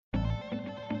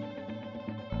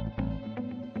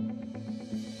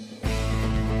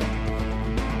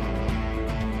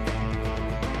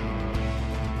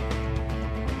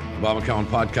Bob McCown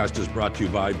Podcast is brought to you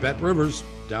by Bet Rivers.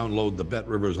 Download the Bet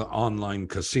Rivers online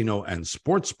casino and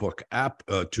sportsbook app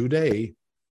today.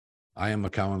 I am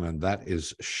McCown, and that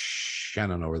is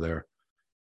Shannon over there.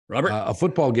 Robert? A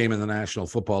football game in the National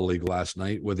Football League last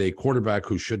night with a quarterback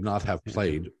who should not have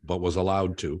played, but was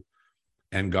allowed to,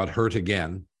 and got hurt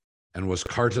again, and was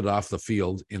carted off the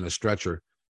field in a stretcher,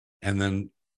 and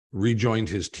then rejoined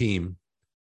his team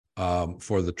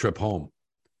for the trip home.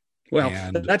 Well,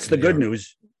 and that's the good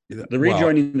news. The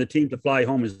rejoining the team to fly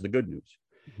home is the good news.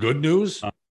 Good news?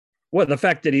 Well, the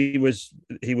fact that he was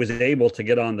able to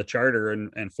get on the charter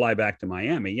and fly back to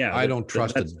Miami. Yeah. I don't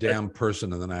trust a damn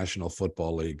person in the National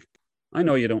Football League. I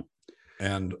know you don't.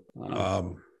 And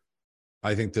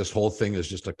I think this whole thing is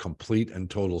just a complete and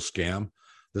total scam.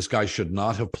 This guy should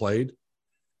not have played.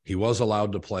 He was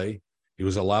allowed to play. He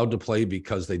was allowed to play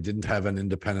because they didn't have an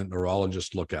independent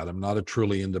neurologist look at him, not a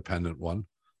truly independent one.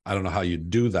 I don't know how you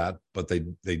do that, but they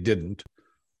didn't.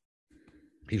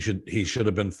 He should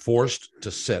have been forced to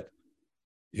sit.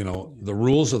 You know, the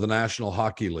rules of the National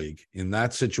Hockey League in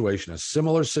that situation, a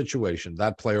similar situation,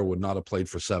 that player would not have played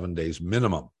for 7 days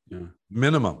minimum. Yeah.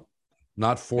 Minimum,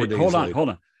 not 4 days. Hold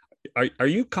on. Are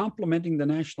you complimenting the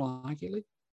National Hockey League?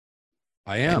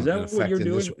 I am. In effect,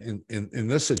 in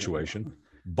this situation,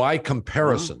 by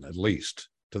comparison, at least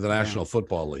to the National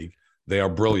Football League, they are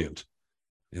brilliant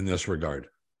in this regard.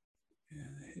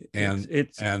 And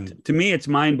to me, it's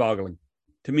mind-boggling.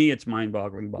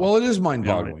 Bob. Well, it is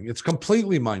mind-boggling. It's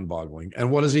completely mind-boggling. And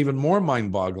what is even more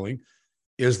mind-boggling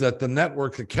is that the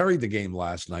network that carried the game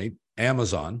last night,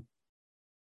 Amazon,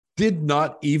 did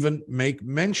not even make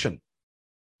mention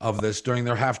of this during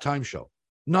their halftime show.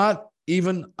 Not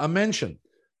even a mention.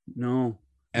 No.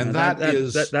 And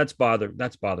that's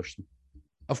bothersome.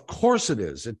 Of course it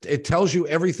is. It tells you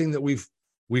everything that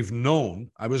we've known.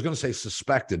 I was going to say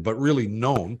suspected, but really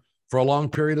known for a long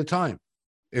period of time.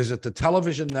 Is that the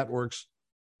television networks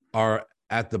are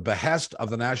at the behest of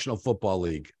the National Football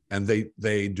League, and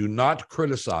they do not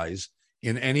criticize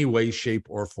in any way, shape,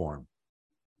 or form.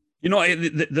 You know,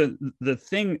 the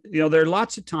thing, you know, there are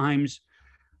lots of times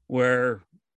where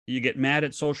you get mad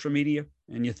at social media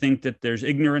and you think that there's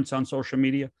ignorance on social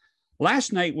media.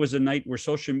 Last night was a night where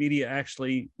social media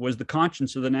actually was the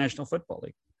conscience of the National Football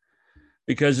League,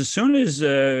 because as soon as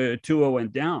Tua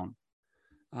went down,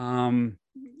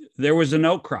 there was an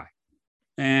outcry.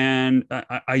 And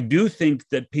I do think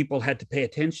that people had to pay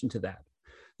attention to that.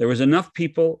 There was enough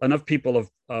people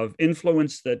of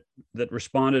influence that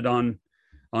responded on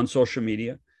social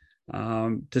media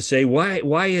to say,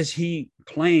 why is he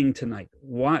playing tonight?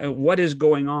 What is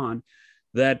going on?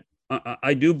 That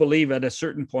I do believe at a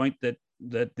certain point that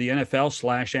the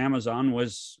NFL / Amazon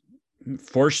was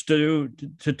forced to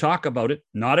talk about it,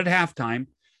 not at halftime,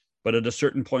 but at a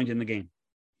certain point in the game.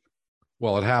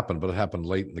 Well, it happened, but it happened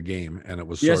late in the game, and it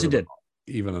was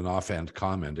even an offhand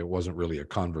comment. It wasn't really a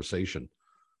conversation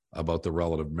about the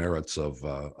relative merits of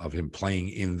him playing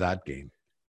in that game,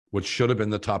 which should have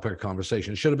been the topic of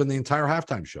conversation. It should have been the entire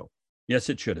halftime show. Yes,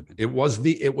 it should have been. It was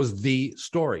the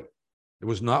story. It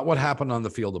was not what happened on the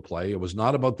field of play. It was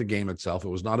not about the game itself. It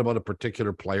was not about a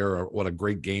particular player or what a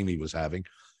great game he was having.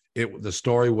 The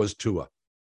story was Tua,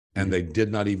 and they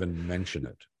did not even mention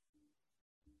it.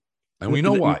 And we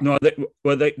know why. No,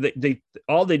 they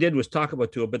all they did was talk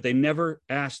about Tua, but they never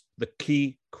asked the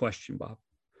key question, Bob.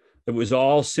 It was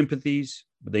all sympathies,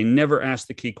 but they never asked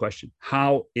the key question.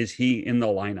 How is he in the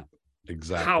lineup?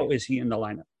 Exactly. How is he in the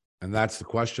lineup? And that's the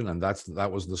question, and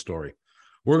that was the story.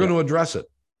 We're going to address it.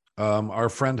 Our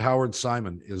friend Howard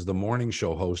Simon is the morning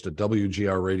show host at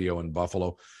WGR Radio in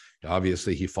Buffalo.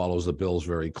 Obviously, he follows the Bills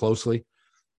very closely.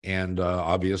 And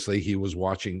obviously, he was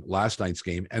watching last night's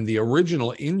game. And the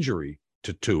original injury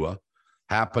to Tua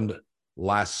happened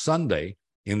last Sunday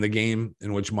in the game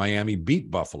in which Miami beat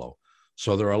Buffalo.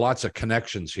 So there are lots of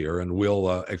connections here, and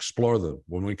we'll explore them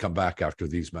when we come back after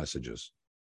these messages.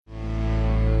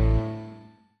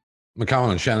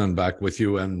 McCown and Shannon back with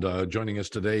you, and joining us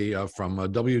today from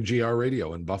WGR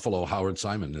Radio in Buffalo, Howard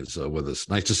Simon is with us.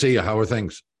 Nice to see you. How are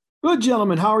things? Good,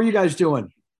 gentlemen. How are you guys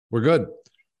doing? We're good.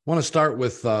 Want to start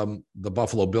with the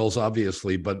Buffalo Bills,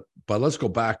 obviously, but let's go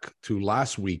back to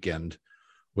last weekend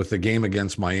with the game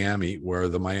against Miami, where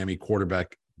the Miami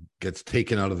quarterback gets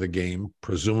taken out of the game,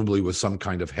 presumably with some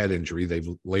kind of head injury. They've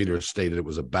later stated it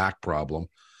was a back problem.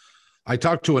 I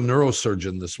talked to a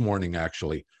neurosurgeon this morning,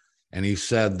 actually, and he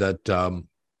said that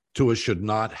Tua should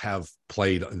not have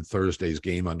played in Thursday's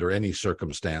game under any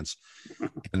circumstance,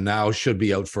 and now should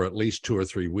be out for at least 2 or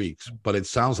 3 weeks. But it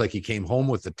sounds like he came home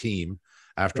with the team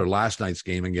after last night's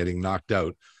game and getting knocked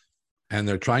out, and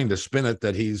they're trying to spin it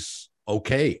that he's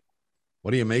okay.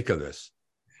 What do you make of this?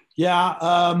 Yeah,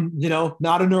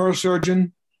 not a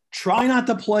neurosurgeon. Try not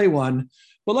to play one.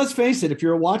 But let's face it, if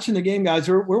you're watching the game, guys,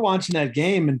 we're watching that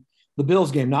game and the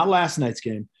Bills game, not last night's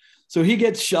game. So he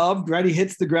gets shoved, right? He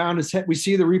hits the ground. His head, we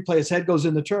see the replay. His head goes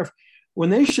in the turf. When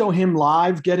they show him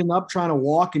live getting up, trying to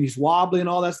walk, and he's wobbly and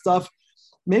all that stuff,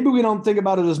 maybe we don't think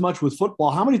about it as much with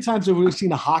football. How many times have we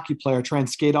seen a hockey player try and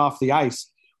skate off the ice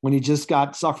when he just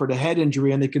suffered a head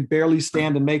injury and they can barely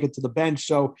stand and make it to the bench?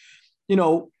 So,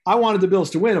 I wanted the Bills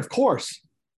to win, of course.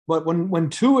 But when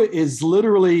Tua is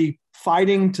literally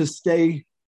fighting to stay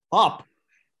up,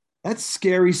 that's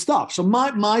scary stuff. So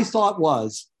my thought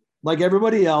was, like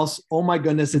everybody else, oh my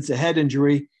goodness, it's a head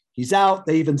injury. He's out.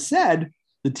 They even said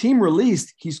the team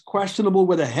released he's questionable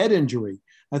with a head injury.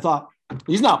 I thought,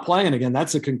 he's not playing again.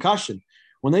 That's a concussion.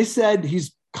 When they said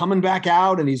he's coming back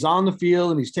out and he's on the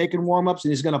field and he's taking warm-ups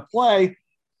and he's going to play,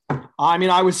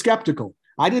 I was skeptical.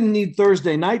 I didn't need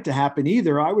Thursday night to happen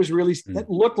either. I was really – that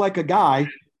looked like a guy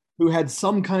who had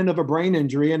some kind of a brain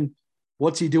injury, and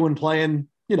what's he doing playing,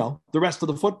 the rest of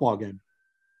the football game?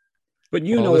 But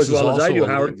as well as I do,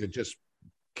 Howard. It just,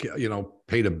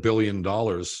 paid $1 billion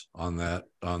on that,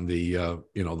 on the,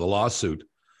 the lawsuit.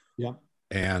 Yeah.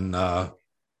 And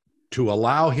to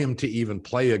allow him to even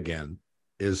play again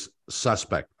is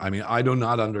suspect. I do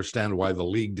not understand why the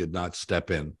league did not step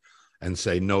in and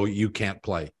say, no, you can't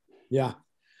play. Yeah.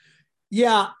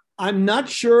 Yeah. I'm not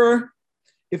sure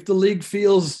if the league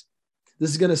feels this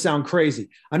is going to sound crazy.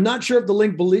 I'm not sure if the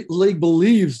league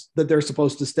believes that they're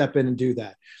supposed to step in and do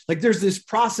that. Like there's this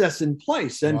process in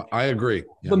place. And I agree.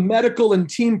 Yeah. The medical and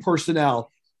team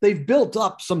personnel, they've built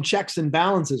up some checks and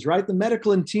balances, right? The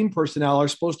medical and team personnel are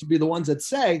supposed to be the ones that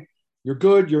say, you're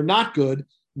good, you're not good,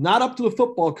 not up to the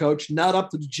football coach, not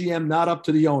up to the GM, not up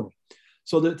to the owner.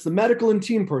 So that's the medical and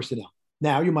team personnel.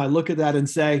 Now you might look at that and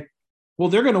say, well,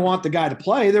 they're going to want the guy to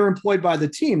play. They're employed by the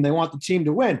team. They want the team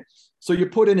to win. So you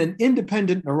put in an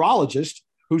independent neurologist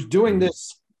who's doing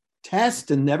this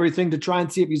test and everything to try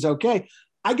and see if he's okay.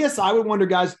 I guess I would wonder,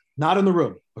 guys, not in the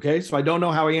room. Okay. So I don't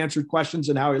know how he answered questions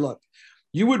and how he looked.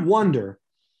 You would wonder,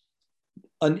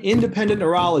 an independent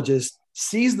neurologist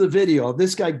sees the video of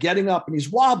this guy getting up and he's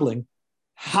wobbling.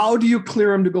 How do you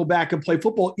clear him to go back and play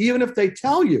football? Even if they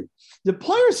tell you, the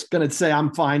player's going to say,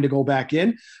 I'm fine to go back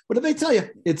in. But if they tell you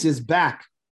it's his back,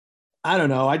 I don't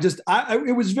know.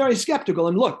 It was very skeptical.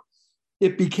 And look,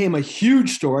 it became a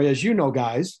huge story, as you know,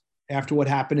 guys, after what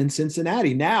happened in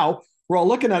Cincinnati. Now we're all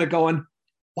looking at it going,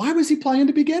 why was he playing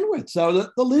to begin with? So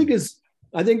the league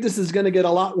I think this is going to get a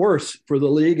lot worse for the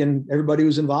league and everybody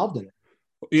who's involved in it.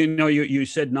 You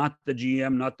said not the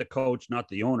GM, not the coach, not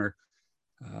the owner.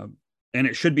 And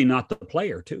it should be not the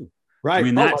player too.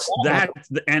 Right. That's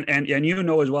and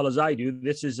as well as I do,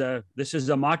 this is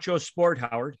a macho sport,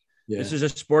 Howard. Yeah. This is a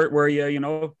sport where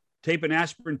you tape an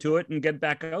aspirin to it and get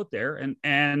back out there.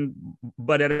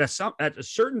 But at a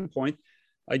certain point,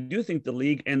 I do think the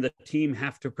league and the team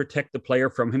have to protect the player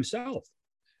from himself.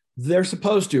 They're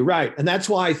supposed to, right? And that's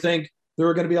why I think there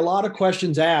are going to be a lot of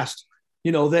questions asked.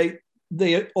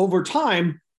 They over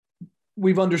time,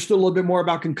 we've understood a little bit more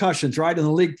about concussions, right? And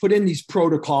the league put in these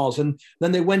protocols, and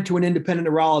then they went to an independent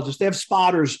neurologist. They have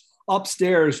spotters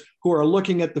upstairs who are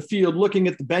looking at the field, looking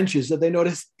at the benches, that they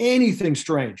notice anything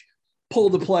strange, pull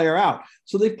the player out.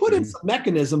 So they've put in some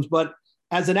mechanisms, but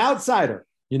as an outsider,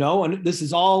 and this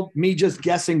is all me just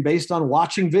guessing based on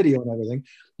watching video and everything,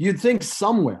 you'd think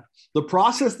somewhere the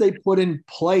process they put in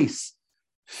place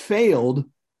failed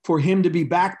for him to be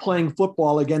back playing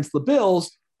football against the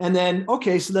Bills. And then,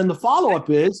 so then the follow-up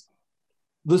is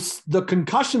the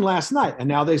concussion last night. And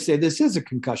now they say this is a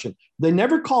concussion. They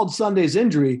never called Sunday's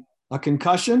injury a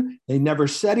concussion. They never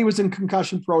said he was in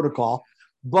concussion protocol.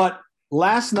 But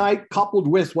last night, coupled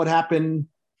with what happened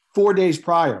 4 days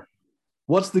prior,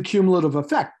 what's the cumulative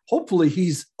effect? Hopefully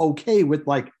he's okay with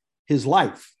his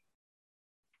life.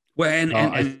 Well,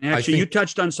 and actually you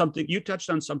touched on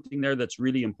something there that's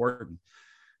really important.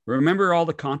 Remember all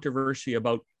the controversy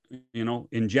about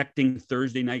injecting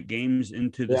Thursday night games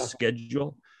into the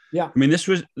schedule. Yeah. This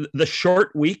was the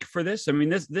short week for this.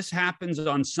 This happens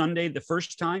on Sunday the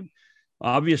first time.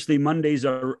 Obviously Monday's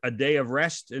a day of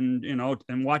rest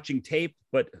and watching tape,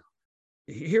 but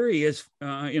here he is,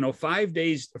 4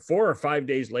 or 5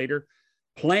 days later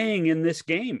playing in this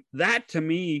game. That to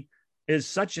me is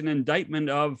such an indictment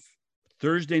of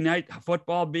Thursday night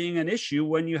football being an issue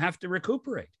when you have to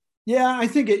recuperate. Yeah, I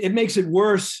think it makes it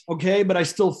worse. Okay. But I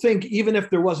still think even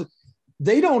if there wasn't,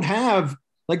 they don't have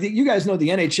you guys know the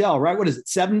NHL, right? What is it?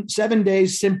 7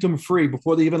 days symptom free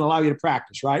before they even allow you to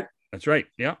practice, right? That's right.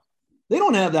 Yeah. They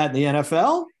don't have that in the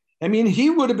NFL. He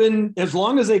would have been, as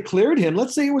long as they cleared him,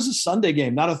 let's say it was a Sunday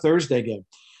game, not a Thursday game.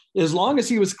 as long as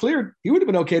he was cleared, he would have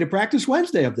been okay to practice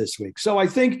Wednesday of this week. So I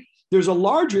think there's a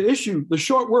larger issue. The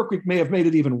short work week may have made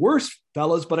it even worse,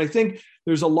 fellas, but I think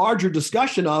there's a larger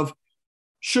discussion of,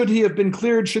 should he have been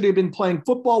cleared? Should he have been playing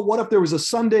football? What if there was a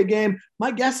Sunday game?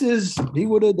 My guess is they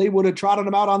would have trotted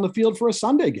him out on the field for a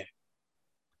Sunday game.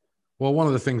 Well, one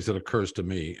of the things that occurs to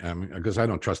me, because I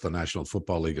don't trust the National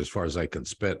Football League as far as I can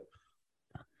spit,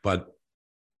 but,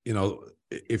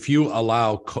 if you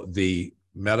allow the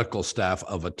medical staff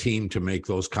of a team to make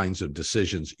those kinds of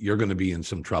decisions, you're going to be in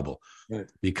some trouble, right?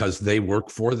 Because they work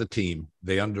for the team.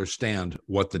 They understand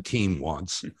what the team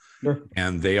wants, sure,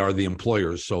 and they are the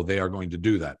employers. So they are going to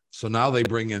do that. So now they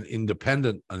bring in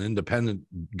an independent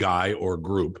guy or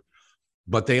group,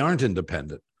 but they aren't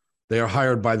independent. They are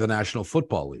hired by the National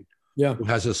Football League, who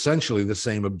has essentially the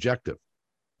same objective.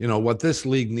 What this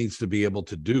league needs to be able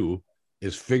to do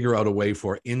is figure out a way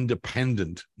for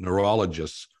independent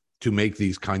neurologists to make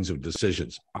these kinds of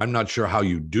decisions. I'm not sure how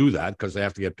you do that, because they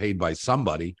have to get paid by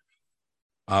somebody.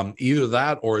 Either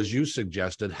that, or as you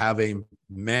suggested, have a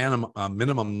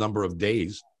minimum number of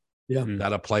days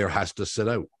that a player has to sit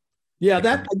out. Yeah,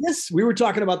 I guess we were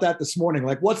talking about that this morning.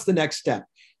 Like, what's the next step?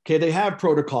 Okay, they have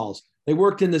protocols. They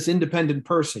worked in this independent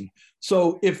person.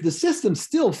 So if the system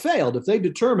still failed, if they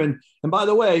determine, and by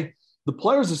the way, the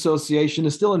Players Association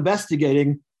is still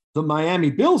investigating the Miami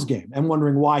Bills game and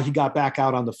wondering why he got back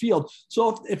out on the field.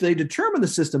 So if they determine the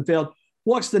system failed,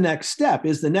 what's the next step?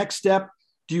 Is the next step,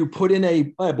 do you put in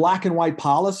a black and white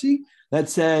policy that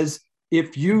says,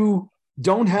 if you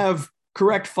don't have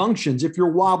correct functions, if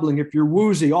you're wobbling, if you're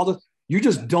woozy, you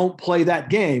just don't play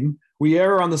that game. We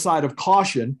err on the side of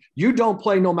caution. You don't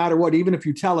play no matter what, even if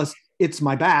you tell us it's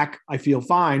my back, I feel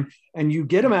fine. And you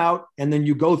get them out, and then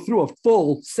you go through a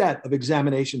full set of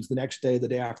examinations the next day, the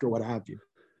day after, what have you.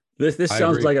 This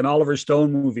sounds like an Oliver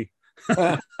Stone movie.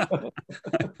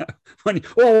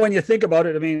 When you think about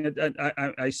it, I mean,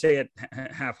 I say it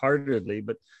half-heartedly,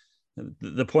 but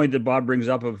the point that Bob brings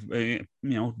up of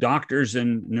doctors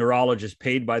and neurologists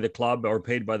paid by the club or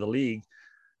paid by the league,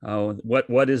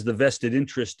 what is the vested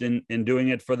interest in doing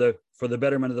it for the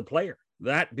betterment of the player?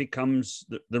 That becomes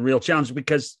the real challenge,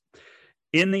 because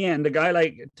in the end, a guy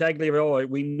like Tagovailoa,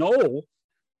 we know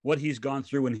what he's gone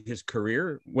through in his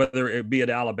career, whether it be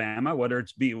at Alabama, whether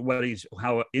it's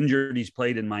how injured he's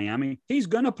played in Miami. He's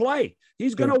going to play.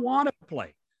 He's going to want to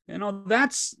play.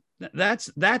 That's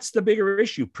the bigger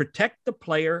issue. Protect the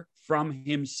player from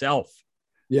himself.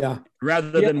 Yeah.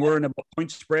 Rather than worrying about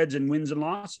point spreads and wins and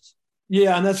losses.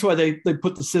 Yeah, and that's why they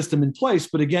put the system in place.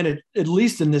 But again, at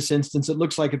least in this instance, it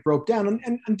looks like it broke down.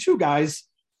 And two guys,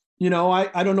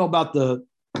 I don't know about the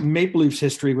Maple Leafs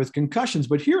history with concussions,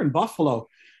 but here in Buffalo,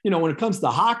 when it comes to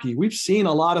hockey, we've seen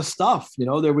a lot of stuff.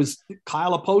 There was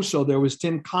Kyle Oposo, there was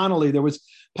Tim Connolly, there was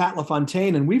Pat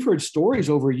LaFontaine, and we've heard stories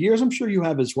over years, I'm sure you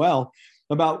have as well,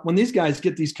 about when these guys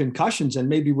get these concussions and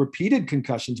maybe repeated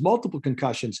concussions, multiple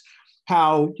concussions,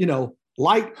 how,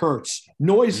 light hurts,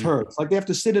 noise hurts, like they have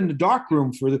to sit in the dark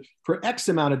room for X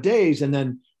amount of days, and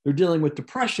then they're dealing with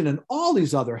depression and all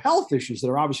these other health issues that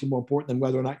are obviously more important than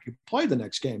whether or not you play the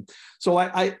next game. So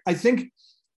I think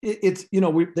it's,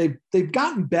 they've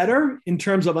gotten better in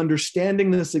terms of understanding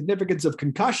the significance of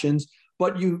concussions,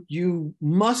 but you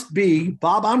must be,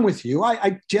 Bob, I'm with you.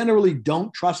 I generally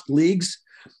don't trust leagues.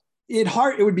 It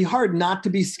would be hard not to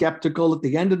be skeptical at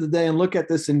the end of the day and look at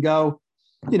this and go,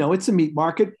 it's a meat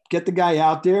market, get the guy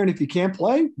out there. And if you can't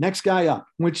play, next guy up,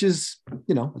 which is,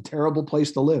 a terrible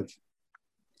place to live.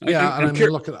 Yeah, and I mean,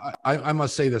 look, I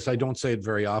must say this. I don't say it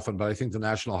very often, but I think the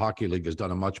National Hockey League has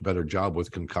done a much better job with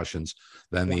concussions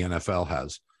than the NFL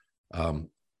has.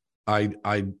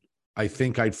 I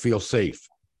think I'd feel safe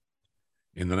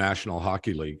in the National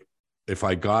Hockey League if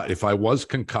I was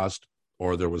concussed,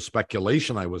 or there was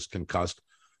speculation I was concussed.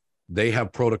 They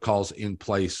have protocols in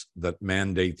place that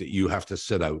mandate that you have to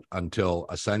sit out until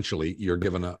essentially you're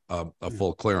given a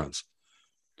full clearance,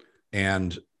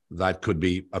 and that could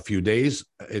be a few days.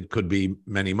 It could be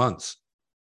many months.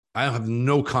 I have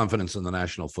no confidence in the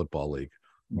National Football League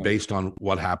based on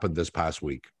what happened this past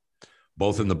week,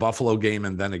 both in the Buffalo game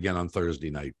and then again on Thursday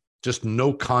night. Just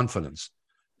no confidence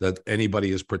that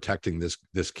anybody is protecting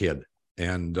this kid.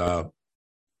 And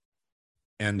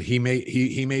he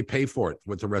may pay for it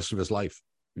with the rest of his life.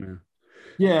 Yeah.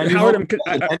 Yeah, and Howard,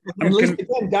 at least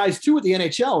again, guys, too, at the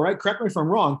NHL, right? Correct me if I'm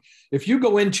wrong. If you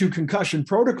go into concussion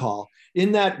protocol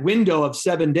in that window of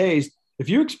 7 days, if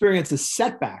you experience a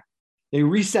setback, they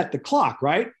reset the clock,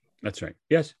 right? That's right.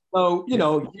 Yes. So,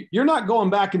 you're not going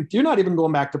back, and you're not even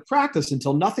going back to practice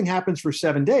until nothing happens for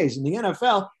 7 days. In the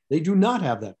NFL, they do not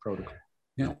have that protocol.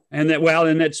 Yeah. And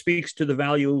that speaks to the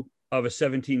value of a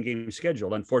 17 game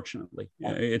schedule. Unfortunately,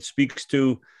 it speaks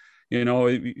to,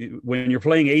 when you're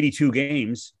playing 82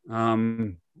 games,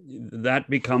 that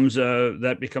becomes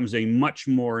a much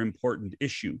more important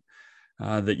issue,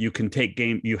 that you can take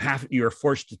you're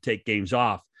forced to take games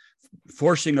off.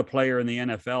 Forcing a player in the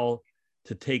NFL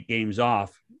to take games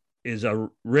off is a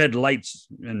red lights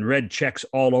and red checks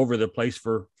all over the place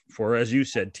for, as you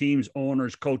said, teams,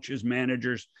 owners, coaches,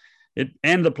 managers,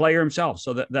 and the player himself.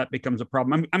 So that becomes a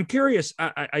problem. I'm curious.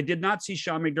 I did not see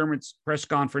Sean McDermott's press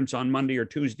conference on Monday or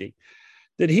Tuesday.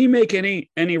 Did he make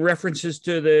any references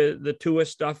to the Tua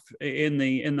stuff in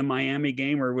the Miami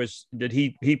game, or did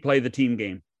he play the team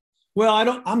game?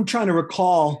 Well, I'm trying to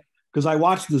recall, because I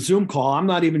watched the Zoom call. I'm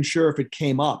not even sure if it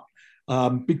came up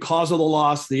because of the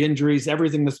loss, the injuries,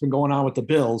 everything that's been going on with the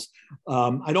Bills.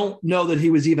 I don't know that he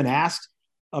was even asked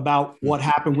about what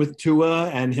happened with Tua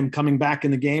and him coming back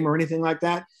in the game or anything like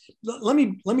that. Let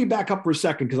me back up for a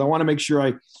second, because I want to make sure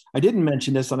I didn't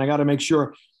mention this, and I got to make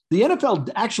sure. The NFL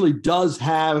actually does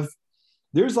have,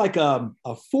 there's like a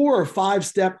 4 or 5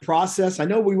 step process. I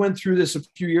know we went through this a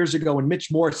few years ago when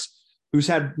Mitch Morse, who's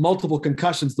had multiple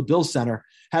concussions, the Bills center,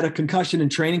 had a concussion in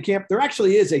training camp. There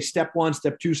actually is a step 1,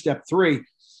 step 2, step 3.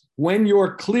 When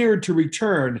you're cleared to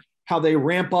return, how they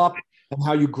ramp up and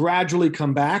how you gradually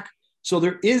come back. So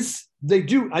they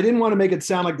do. I didn't want to make it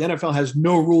sound like the NFL has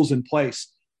no rules in place.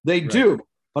 They do,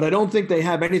 but I don't think they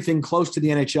have anything close to the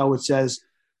NHL which says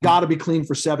got to be clean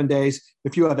for 7 days.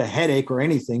 If you have a headache or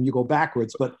anything, you go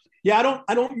backwards. But yeah,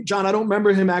 John, I don't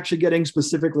remember him actually getting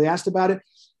specifically asked about it.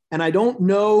 And I don't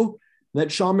know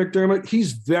that Sean McDermott,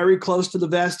 he's very close to the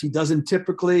vest. He doesn't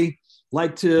typically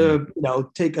like to,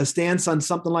 take a stance on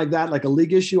something like that, like a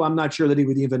league issue. I'm not sure that he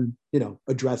would even,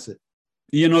 address it.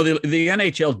 The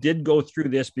NHL did go through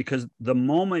this, because the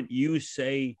moment you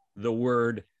say the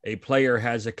word a player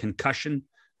has a concussion,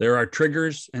 there are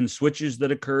triggers and switches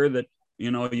that occur that,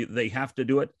 they have to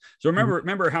do it. So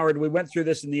remember, Howard, we went through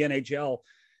this in the NHL.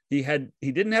 He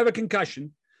didn't have a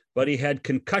concussion, but he had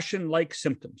concussion-like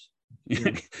symptoms.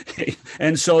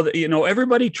 And so,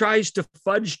 everybody tries to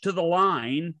fudge to the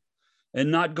line and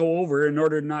not go over in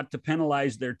order not to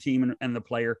penalize their team and the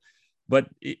player. But,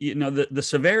 the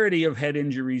severity of head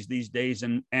injuries these days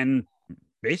and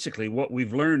basically what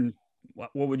we've learned,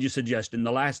 what would you suggest, in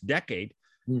the last decade,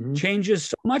 changes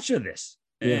so much of this.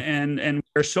 Yeah. And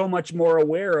we're so much more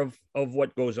aware of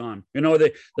what goes on.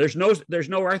 There's no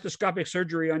arthroscopic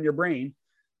surgery on your brain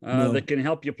that can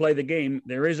help you play the game.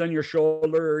 There is on your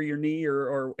shoulder or your knee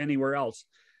or anywhere else.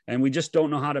 And we just don't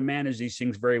know how to manage these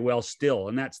things very well still.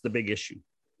 And that's the big issue.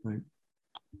 Right.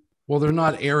 Well, they're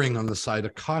not erring on the side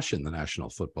of caution, the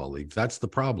National Football League. That's the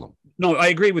problem. No, I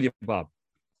agree with you, Bob.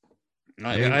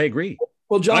 I agree.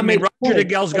 Well, John, Roger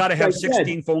Goodell's got to have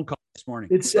 16 phone calls this morning.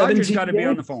 Roger's got to be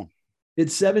on the phone.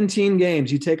 It's 17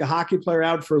 games. You take a hockey player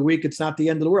out for a week, it's not the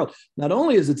end of the world. Not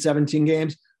only is it 17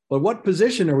 games, but what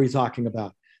position are we talking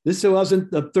about? This wasn't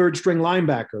the third string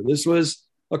linebacker. This was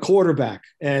a quarterback,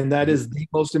 and that is the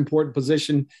most important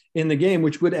position in the game,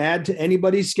 which would add to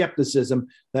anybody's skepticism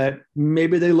that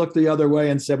maybe they looked the other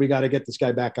way and said, we got to get this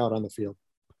guy back out on the field.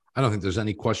 I don't think there's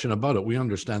any question about it. We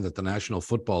understand that the National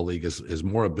Football League is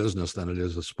more a business than it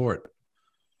is a sport.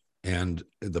 And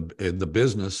the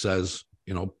business says,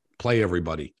 play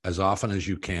everybody as often as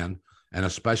you can, and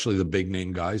especially the big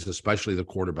name guys, especially the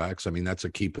quarterbacks. I mean, that's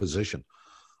a key position.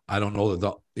 I don't know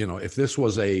that if this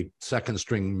was a second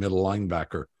string middle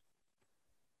linebacker,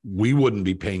 we wouldn't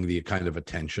be paying the kind of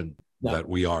attention that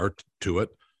we are to it.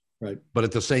 Right. But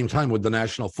at the same time, would the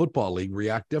National Football League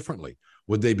react differently?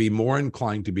 Would they be more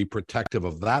inclined to be protective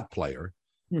of that player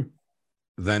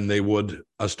than they would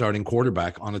a starting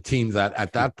quarterback on a team that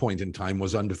at that point in time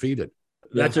was undefeated?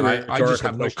 That's I just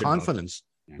have no confidence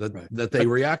that they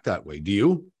react that way. Do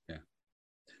you? Yeah.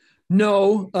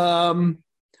 No,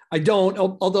 I don't.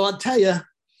 Although I'll tell you,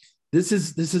 this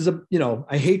is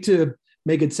I hate to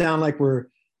make it sound like we're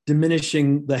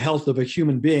diminishing the health of a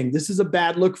human being. This is a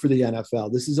bad look for the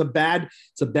NFL. It's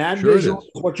a bad visual.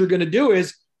 What you're going to do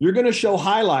is you're going to show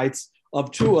highlights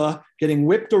of Tua getting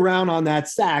whipped around on that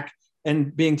sack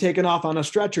and being taken off on a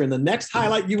stretcher. And the next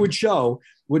highlight you would show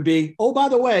would be, oh, by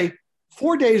the way,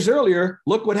 4 days earlier,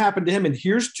 look what happened to him. And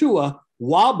here's Tua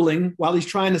wobbling while he's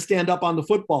trying to stand up on the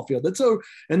football field.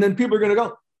 And then people are going to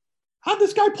go, how'd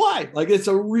this guy play? Like, it's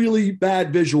a really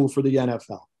bad visual for the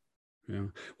NFL. Yeah.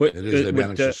 It is. They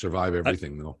managed to survive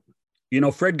everything, though.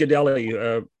 Fred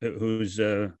Gaudelli, who's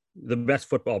the best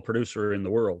football producer in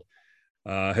the world,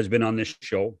 has been on this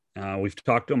show. We've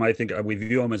talked to him. I think we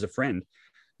view him as a friend.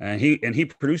 He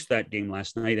produced that game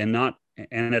last night, and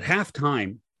at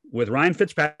halftime with Ryan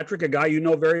Fitzpatrick, a guy you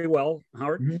know very well,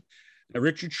 Howard,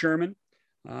 Richard Sherman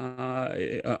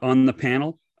on the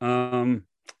panel.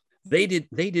 They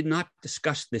did not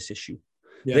discuss this issue.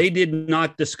 Yeah. They did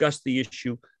not discuss the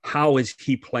issue. How is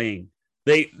he playing?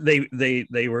 They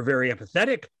were very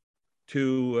empathetic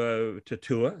to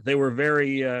Tua. They were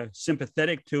very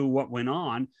sympathetic to what went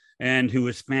on and to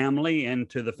his family and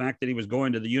to the fact that he was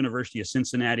going to the University of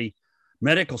Cincinnati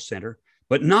Medical Center.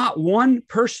 But not one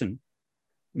person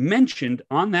mentioned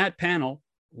on that panel,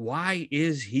 why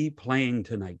is he playing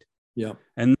tonight? Yeah.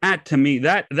 And that, to me,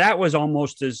 that was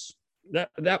almost as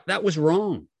that was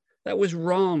wrong. That was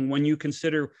wrong when you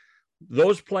consider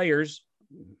those players,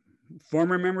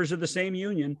 former members of the same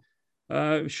union,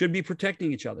 should be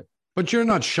protecting each other. But you're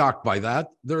not shocked by that.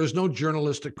 There is no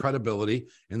journalistic credibility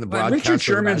in the broadcast. Richard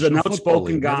Sherman's an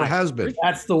outspoken guy. Never has been.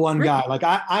 That's the one guy. Like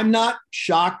I'm not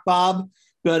shocked, Bob,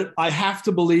 but I have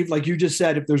to believe, like you just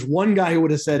said, if there's one guy who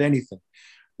would have said anything,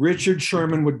 Richard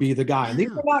Sherman would be the guy. And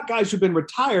these are not guys who've been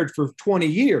retired for 20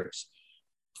 years.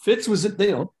 Fitz was,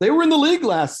 they were in the league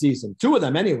last season, two of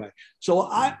them anyway. So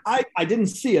I didn't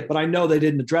see it, but I know they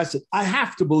didn't address it. I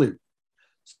have to believe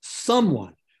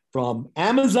someone from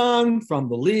Amazon, from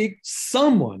the league,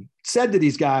 someone said to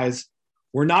these guys,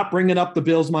 we're not bringing up the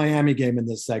Bills-Miami game in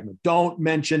this segment. Don't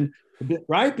mention,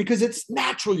 right? Because it's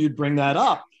natural you'd bring that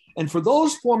up. And for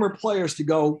those former players to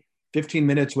go 15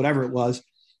 minutes, whatever it was,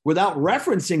 without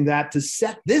referencing that to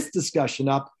set this discussion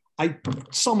up,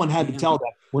 someone had to tell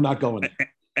them we're not going there.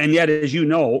 And yet, as you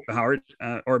know, Howard,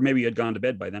 or maybe you had gone to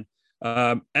bed by then,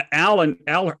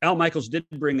 Al Michaels did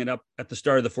bring it up at the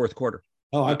start of the fourth quarter.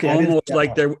 Oh, okay. Almost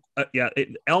like there,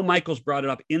 Al Michaels brought it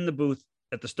up in the booth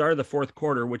at the start of the fourth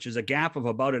quarter, which is a gap of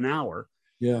about an hour.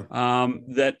 Yeah.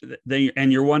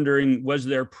 And you're wondering, was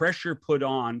there pressure put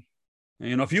on?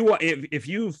 You know, if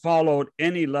you followed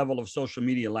any level of social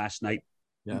media last night,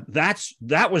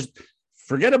 that was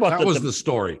forget about that was the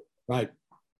story, right?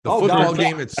 The football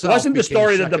game itself wasn't the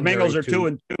story that the Bengals are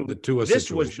 2-2. The Tua this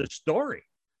situation. Was the story.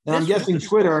 And I'm guessing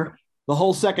Twitter, the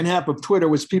whole second half of Twitter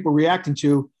was people reacting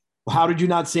to, well, how did you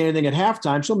not say anything at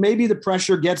halftime? So maybe the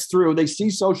pressure gets through. They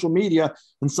see social media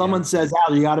and someone says,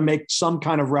 Al, you got to make some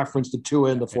kind of reference to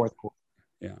Tua in the fourth quarter.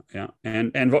 Yeah.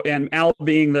 And Al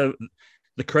being the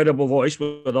credible voice,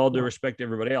 with all due respect to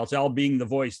everybody else, Al being the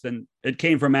voice, then it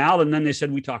came from Al, and then they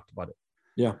said we talked about it.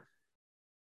 Yeah.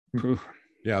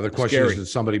 Yeah. The question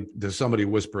is, does somebody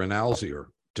whisper in Al's ear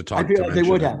to talk? I feel like they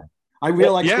would have. I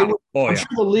feel like I'm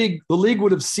sure the league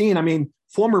would have seen. I mean,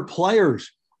 former players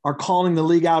are calling the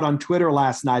league out on Twitter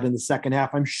last night in the second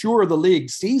half. I'm sure the league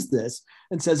sees this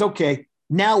and says, okay,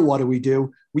 now what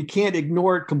do? We can't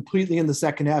ignore it completely in the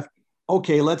second half.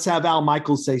 Okay, let's have Al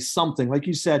Michaels say something. Like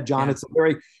you said, John, it's a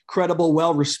very credible,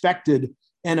 well-respected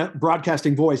and a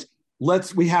broadcasting voice.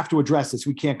 We have to address this.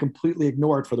 We can't completely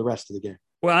ignore it for the rest of the game.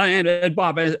 Well, and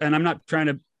Bob, and I'm not trying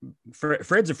to,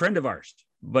 Fred's a friend of ours,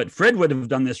 but Fred would have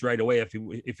done this right away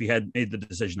if he had made the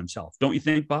decision himself. Don't you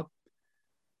think, Bob?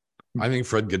 I think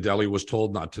Fred Gaudelli was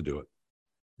told not to do it.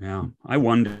 Yeah, I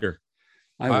wonder.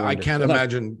 I can't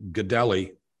imagine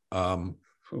Gaudelli,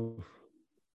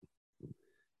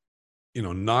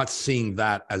 not seeing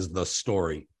that as the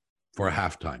story for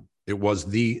halftime. It was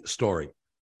the story.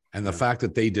 And the fact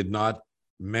that they did not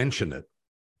mention it,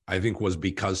 I think, was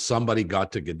because somebody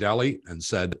got to Gaudelli and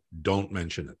said, don't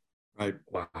mention it. Right.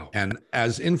 Wow. And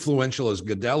as influential as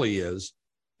Gaudelli is,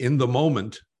 in the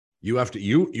moment, you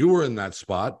were in that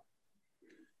spot,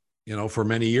 for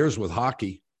many years with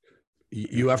hockey.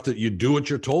 You do what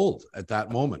you're told at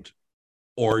that moment,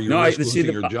 or you're losing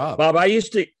your job. Bob, I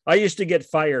used to get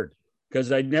fired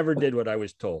because I never did what I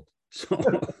was told. So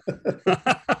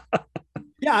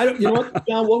yeah, you know what,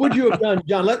 John, what would you have done?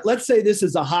 John, let's say this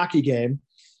is a hockey game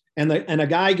and a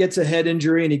guy gets a head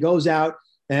injury and he goes out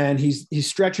and he's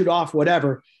stretchered off,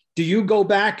 whatever. Do you go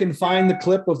back and find the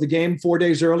clip of the game 4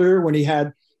 days earlier when he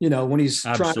had, when he's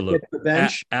trying to get to the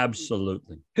bench?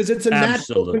 Absolutely. Because it's a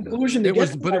natural conclusion to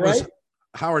get to, right?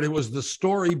 Howard, it was the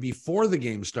story before the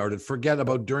game started. Forget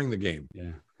about during the game.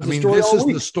 Yeah. I mean, this is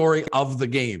the story of the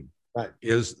game. Right.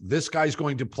 Is this guy's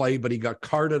going to play, but he got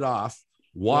carted off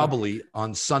wobbly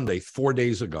on Sunday 4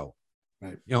 days ago.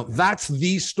 Right. That's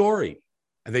the story.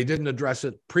 And they didn't address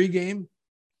it pregame.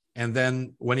 And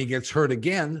then when he gets hurt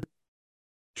again,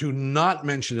 to not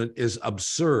mention it is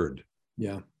absurd.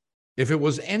 Yeah. If it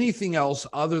was anything else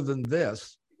other than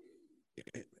this,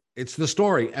 it's the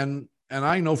story. And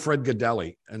I know Fred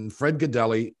Gaudelli, and Fred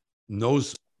Gaudelli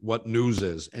knows what news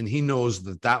is, and he knows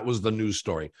that was the news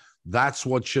story. That's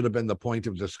what should have been the point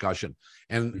of discussion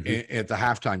and at the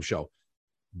halftime show.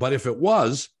 But if it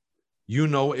was,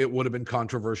 it would have been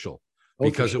controversial.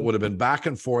 because it would have been back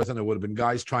and forth, and it would have been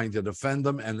guys trying to defend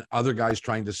them and other guys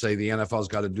trying to say the NFL's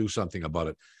got to do something about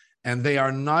it. And they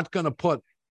are not going to put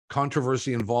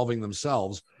controversy involving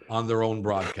themselves on their own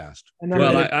broadcast. And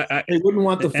they wouldn't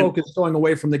want the focus going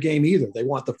away from the game either. They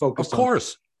want the focus. Of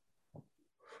course.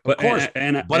 But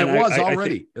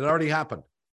it already happened.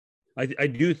 I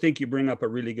do think you bring up a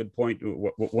really good point.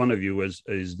 One of you is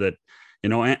that,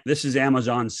 this is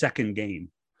Amazon's second game.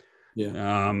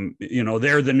 Yeah.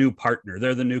 They're the new partner.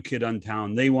 They're the new kid on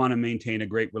town. They want to maintain a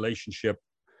great relationship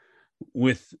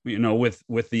with the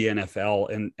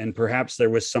NFL, and perhaps there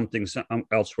was something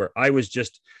elsewhere. I was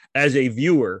just, as a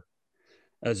viewer,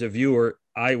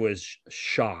 I was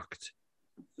shocked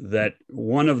that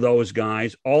one of those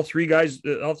guys, all three of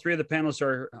the panelists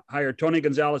are hired. Tony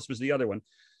Gonzalez was the other one.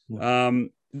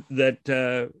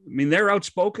 They're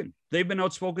outspoken. They've been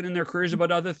outspoken in their careers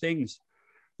about other things.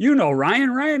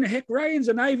 Ryan's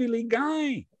an Ivy League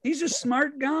guy. He's a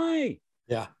smart guy.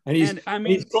 Yeah. And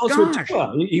he's close with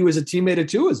Tua. He was a teammate of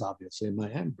Tua's, obviously, in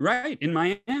Miami. Right. In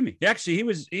Miami. Actually,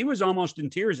 he was almost in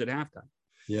tears at halftime.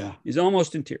 Yeah. He's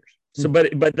almost in tears. So,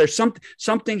 but there's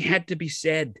something had to be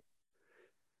said.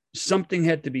 Something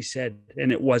had to be said,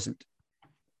 and it wasn't.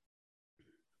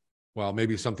 Well,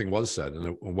 maybe something was said,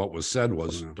 and what was said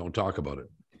was, don't talk about it.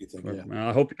 Yeah.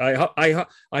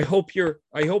 I hope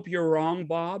you're wrong,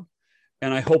 Bob,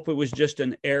 and I hope it was just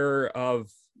an error of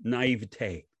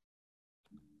naivete.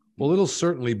 Well, it'll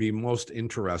certainly be most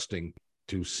interesting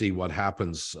to see what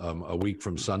happens a week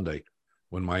from Sunday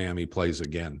when Miami plays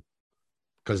again,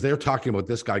 because they're talking about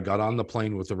this guy got on the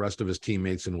plane with the rest of his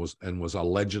teammates and was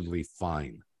allegedly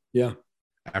fine. Yeah,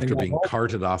 after being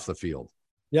carted off the field.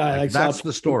 Yeah, that's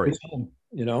the story.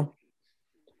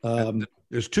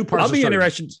 There's two parts. I'll be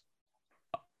interested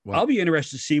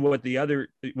to see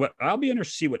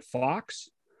what Fox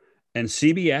and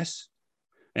CBS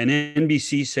and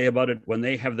NBC say about it when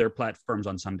they have their platforms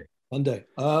on Sunday.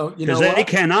 Because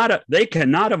they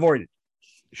cannot avoid it.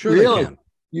 Sure, really?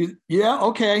 They can.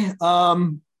 Okay.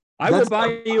 I will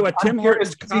buy you a Tim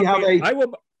Hortons coffee.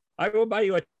 I will buy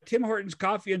you a Tim Hortons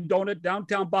coffee and donut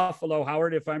downtown Buffalo,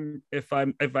 Howard, if I'm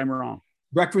wrong.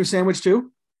 Breakfast sandwich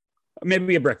too?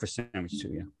 Maybe a breakfast sandwich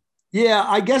too, yeah. Yeah,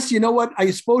 I guess, you know what? I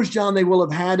suppose, John, they will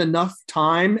have had enough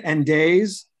time and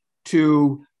days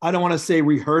to, I don't want to say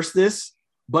rehearse this,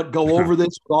 but go over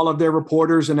this with all of their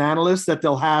reporters and analysts, that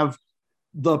they'll have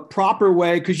the proper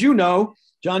way. Because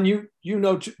John, you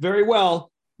know very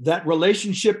well that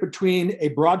relationship between a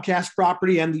broadcast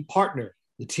property and the partner,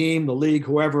 the team, the league,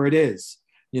 whoever it is.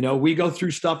 We go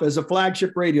through stuff as a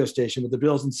flagship radio station with the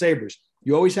Bills and Sabres.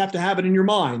 You always have to have it in your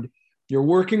mind. You're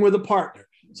working with a partner.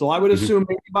 So I would assume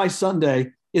maybe by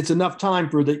Sunday, it's enough time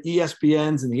for the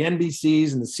ESPNs and the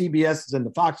NBCs and the CBSs and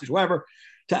the Foxes, whoever,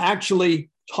 to actually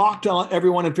talk to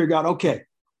everyone and figure out, okay,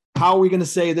 how are we going to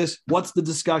say this? What's the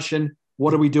discussion?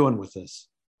 What are we doing with this?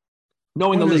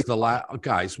 Knowing when the league.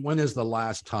 When is the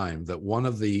last time that one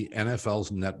of the NFL's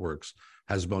networks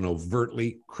has been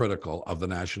overtly critical of the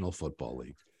National Football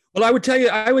League? Well, I would tell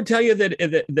you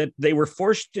that they were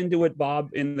forced into it, Bob,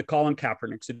 in the Colin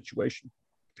Kaepernick situation.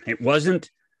 It wasn't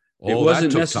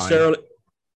necessarily,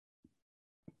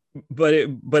 but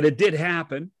it did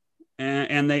happen,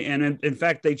 and in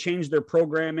fact they changed their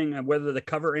programming and whether the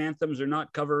cover anthems or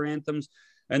not cover anthems,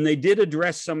 and they did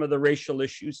address some of the racial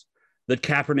issues that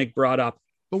Kaepernick brought up.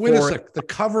 But wait a sec, the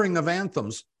covering of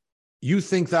anthems. You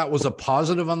think that was a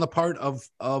positive on the part of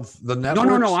the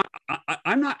networks? No.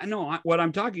 I'm not. No, what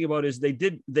I'm talking about is they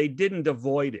didn't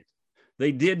avoid it.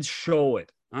 They did show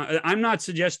it. I'm not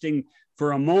suggesting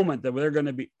for a moment that they're going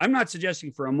to be. I'm not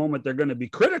suggesting for a moment they're going to be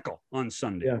critical on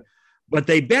Sunday. Yeah. But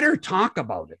they better talk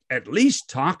about it. At least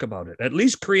talk about it. At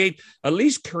least create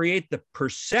the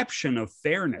perception of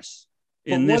fairness.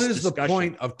 But what is the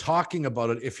point of talking about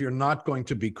it if you're not going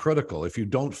to be critical? If you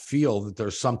don't feel that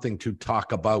there's something to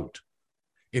talk about?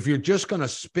 If you're just going to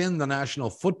spin the National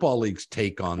Football League's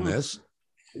take on this,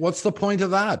 what's the point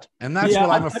of that? And that's what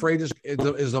I'm afraid is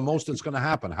the most that's going to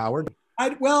happen, Howard.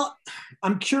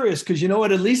 I'm curious because you know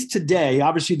what? At least today,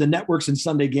 obviously the networks and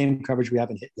Sunday game coverage we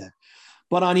haven't hit yet.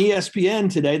 But on ESPN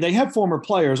today, they have former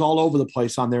players all over the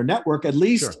place on their network. At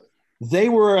least they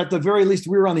were, at the very least,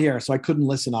 we were on the air, so I couldn't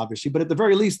listen, obviously. But at the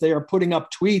very least, they are putting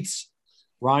up tweets.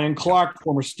 Ryan Clark,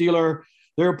 former Steeler,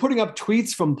 they're putting up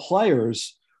tweets from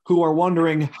players who are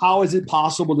wondering, how is it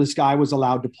possible this guy was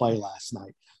allowed to play last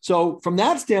night? So from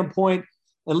that standpoint,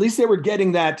 at least they were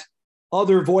getting that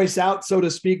other voice out, so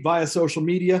to speak, via social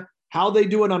media. How they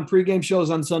do it on pregame shows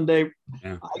on Sunday,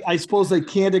 I suppose they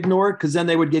can't ignore it because then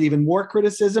they would get even more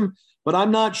criticism. But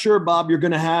I'm not sure, Bob, you're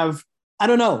going to have – I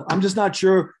don't know. I'm just not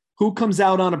sure who comes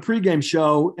out on a pregame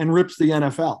show and rips the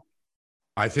NFL?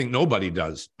 I think nobody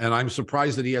does. And I'm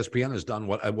surprised that ESPN has done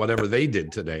whatever they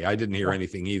did today. I didn't hear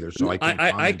anything either, so I can't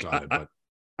comment on it. But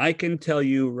I can tell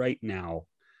you right now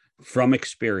from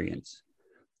experience,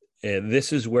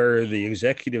 this is where the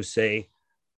executives say,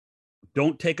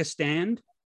 don't take a stand,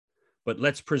 but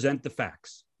let's present the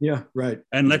facts. Yeah, right.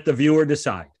 And let the viewer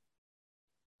decide.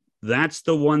 That's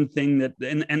the one thing that,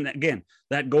 and again,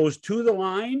 that goes to the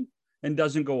line and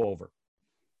doesn't go over.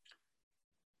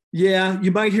 Yeah,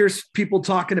 you might hear people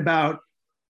talking about,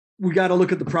 we got to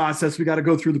look at the process. We got to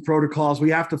go through the protocols. We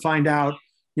have to find out,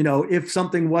 if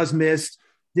something was missed,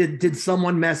 did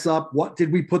someone mess up? What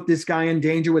did we put this guy in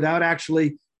danger without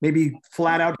actually maybe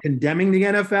flat out condemning the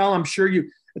NFL? I'm sure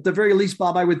at the very least,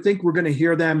 Bob, I would think we're going to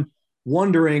hear them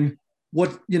wondering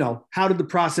how did the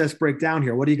process break down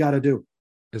here? What do you got to do?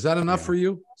 Is that enough for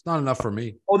you? It's not enough for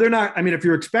me. Oh, they're not. I mean, if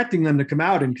you're expecting them to come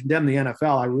out and condemn the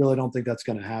NFL, I really don't think that's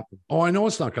going to happen. Oh, I know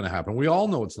it's not going to happen. We all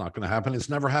know it's not going to happen. It's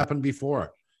never happened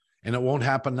before. And it won't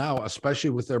happen now,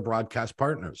 especially with their broadcast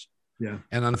partners. Yeah.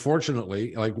 And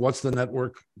unfortunately, what's the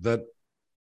network that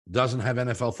doesn't have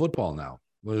NFL football now?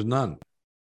 There's none.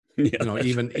 Yeah,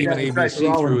 even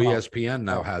ABC through ESPN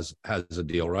now has a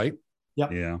deal, right?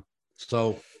 Yep. Yeah.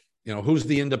 So, who's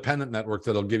the independent network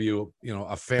that'll give you,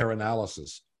 a fair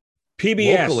analysis?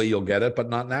 PBS. Locally, you'll get it, but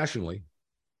not nationally.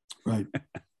 Right.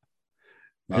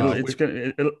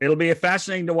 It'll be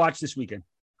fascinating to watch this weekend.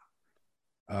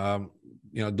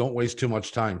 Don't waste too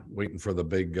much time waiting for the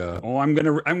big. I'm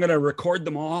gonna record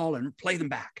them all and play them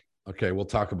back. Okay, we'll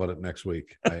talk about it next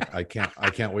week. I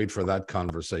can't wait for that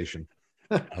conversation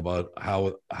about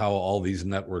how all these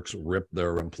networks rip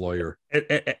their employer.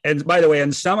 And by the way,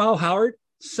 and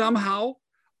somehow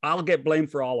I'll get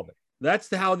blamed for all of it.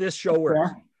 That's how this show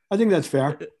works. Fair. I think that's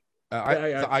fair.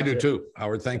 I do too,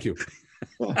 Howard. Thank you.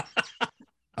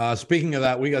 Speaking of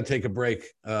that, we got to take a break.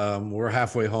 We're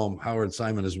halfway home. Howard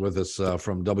Simon is with us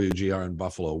from WGR in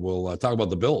Buffalo. We'll talk about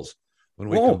the Bills when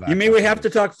we come back. You mean we have to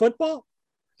talk football?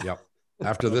 Yep.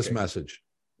 After this message.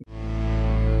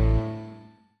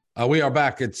 We are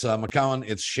back. It's McCowan,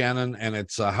 it's Shannon, and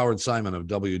it's Howard Simon of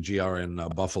WGR in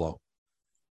Buffalo.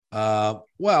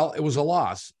 Well, it was a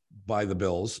loss by the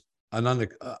Bills,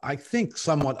 I think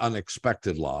somewhat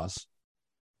unexpected loss.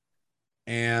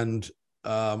 And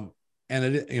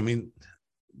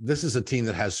this is a team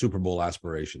that has Super Bowl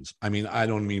aspirations. I mean, I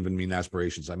don't even mean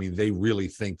aspirations. I mean, they really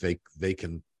think they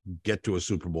can get to a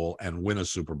Super Bowl and win a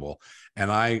Super Bowl.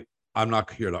 And I'm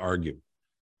not here to argue.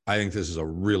 I think this is a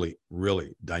really,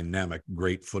 really dynamic,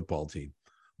 great football team.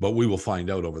 But we will find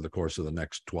out over the course of the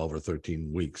next 12 or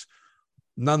 13 weeks.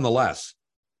 Nonetheless,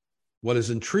 what is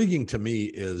intriguing to me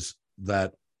is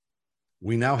that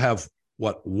we now have,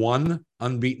 one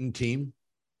unbeaten team?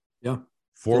 Yeah.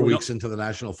 4 weeks into the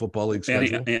National Football League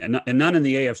schedule. And none in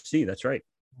the AFC. That's right.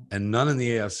 And none in the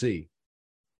AFC,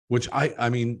 which I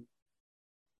mean,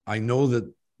 I know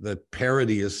that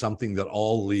parity is something that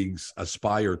all leagues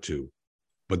aspire to,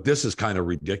 but this is kind of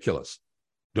ridiculous.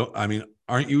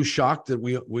 Aren't you shocked that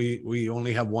we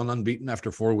only have one unbeaten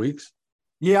after 4 weeks?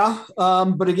 Yeah.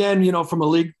 But again, from a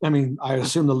league, I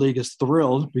assume the league is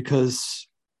thrilled because,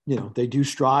 they do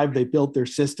strive. They built their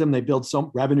system. They built some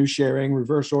revenue sharing,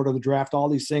 reverse order of the draft, all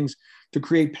these things to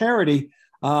create parity.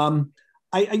 I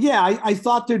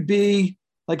thought there'd be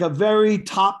like a very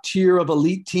top tier of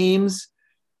elite teams.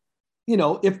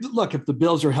 If the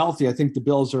Bills are healthy, I think the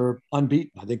Bills are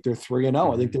unbeaten. I think they're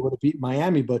 3-0. I think they would have beat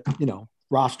Miami, but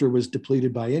roster was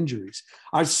depleted by injuries.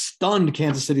 I was stunned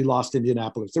Kansas City lost to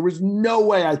Indianapolis. There was no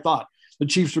way I thought the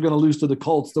Chiefs were going to lose to the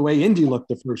Colts the way Indy looked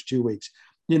the first 2 weeks.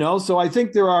 So I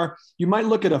think you might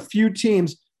look at a few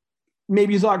teams.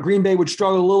 Maybe you thought Green Bay would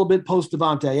struggle a little bit post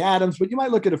Devontae Adams, but you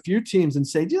might look at a few teams and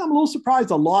say, I'm a little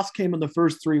surprised a loss came in the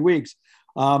first 3 weeks.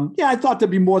 I thought there'd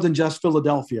be more than just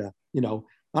Philadelphia. I don't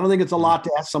think it's a lot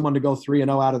to ask someone to go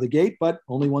 3-0 out of the gate, but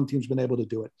only one team's been able to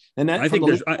do it. And that, I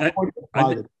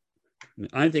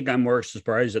think I'm more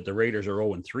surprised that the Raiders are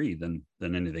 0-3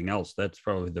 than anything else. That's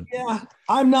probably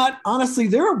I'm not, honestly,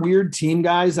 they're a weird team,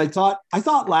 guys. I thought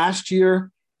last year,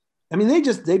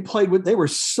 they were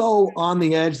so on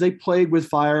the edge. They played with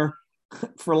fire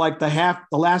for like the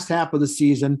last half of the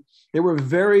season. They were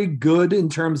very good in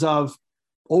terms of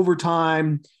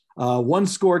overtime,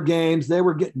 one-score games. They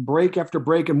were getting break after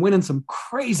break and winning some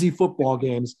crazy football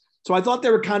games. So I thought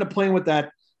they were kind of playing with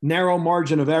that narrow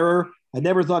margin of error. I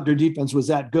never thought their defense was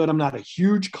that good. I'm not a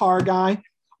huge Carr guy.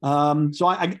 So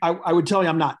I would tell you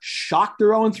I'm not shocked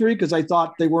they're 0-3 because I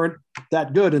thought they weren't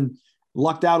that good and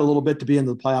lucked out a little bit to be in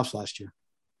the playoffs last year.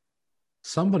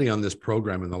 Somebody on this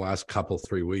program in the last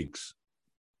 3 weeks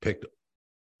picked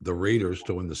the Raiders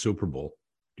to win the Super Bowl.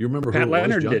 Do you remember Pat who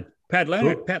Leonard it was, John? did? Pat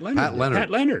Leonard. Pat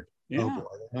Leonard. Yeah. Oh boy,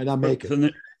 they might not make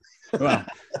it. Well,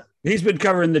 he's been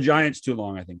covering the Giants too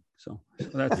long, I think. So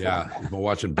that's He's been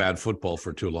watching bad football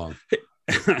for too long.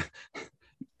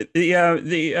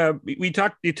 You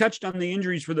touched on the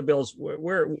injuries for the Bills.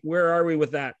 Where are we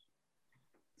with that?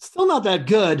 Still not that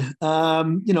good. I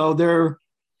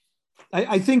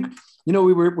think,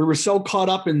 we were so caught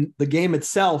up in the game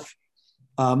itself.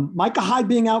 Micah Hyde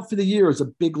being out for the year is a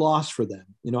big loss for them.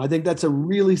 I think that's a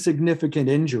really significant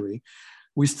injury.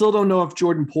 We still don't know if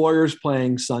Jordan Poyer's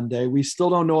playing Sunday. We still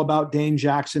don't know about Dane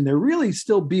Jackson. They're really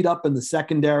still beat up in the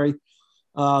secondary.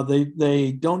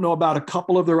 They don't know about a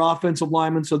couple of their offensive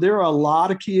linemen. So there are a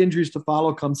lot of key injuries to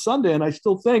follow come Sunday. And I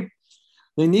still think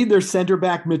they need their center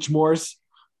back, Mitch Morse.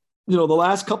 The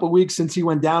last couple of weeks since he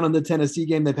went down in the Tennessee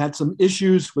game, they've had some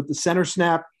issues with the center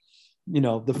snap,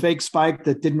 the fake spike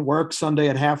that didn't work Sunday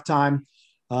at halftime.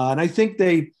 And I think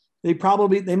they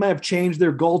might have changed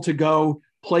their goal to go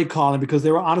play calling because they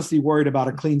were honestly worried about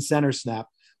a clean center snap.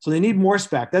 So they need Morse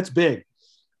back. That's big.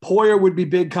 Poyer would be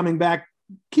big coming back.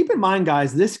 Keep in mind,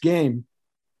 guys, this game,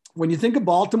 when you think of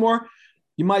Baltimore,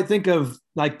 you might think of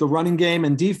like the running game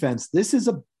and defense. This is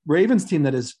a Ravens team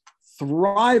that is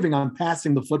thriving on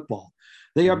passing the football.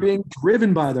 They are being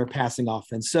driven by their passing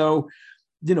offense. So,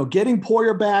 getting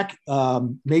Poyer back,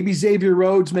 maybe Xavier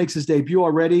Rhodes makes his debut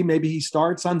already. Maybe he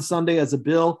starts on Sunday as a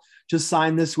Bill, just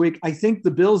signed this week. I think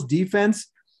the Bills' defense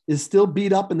is still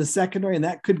beat up in the secondary, and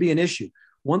that could be an issue.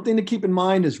 One thing to keep in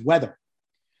mind is weather.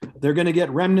 They're going to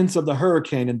get remnants of the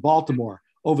hurricane in Baltimore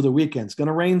over the weekend. It's going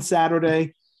to rain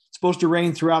Saturday. It's supposed to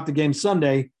rain throughout the game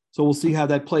Sunday, so we'll see how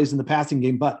that plays in the passing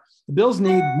game. But the Bills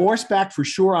need Morse back for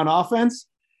sure on offense,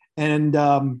 and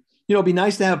it'd be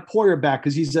nice to have Poyer back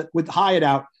because he's with Hyatt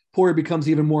out. Poyer becomes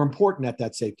even more important at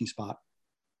that safety spot.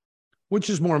 Which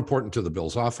is more important to the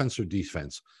Bills, offense or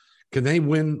defense? Can they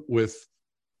win with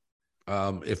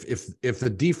if the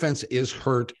defense is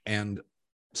hurt and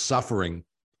suffering?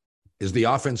 Is the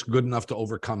offense good enough to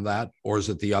overcome that, or is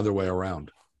it the other way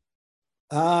around?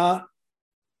 I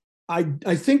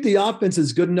think the offense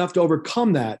is good enough to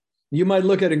overcome that. You might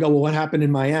look at it and go, well, what happened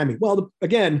in Miami? Well,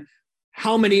 again,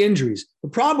 how many injuries? The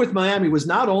problem with Miami was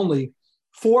not only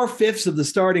 4/5 of the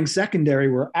starting secondary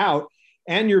were out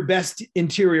and your best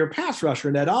interior pass rusher,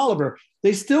 Ned Oliver.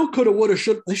 They still could have, would have,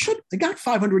 should. They got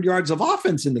 500 yards of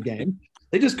offense in the game.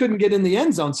 They just couldn't get in the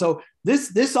end zone. So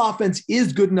this offense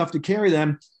is good enough to carry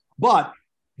them. But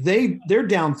they're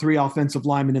down 3 offensive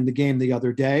linemen in the game the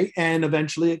other day, and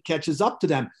eventually it catches up to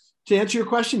them. To answer your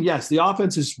question, yes, the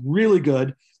offense is really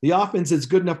good. The offense is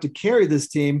good enough to carry this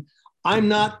team. I'm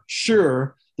not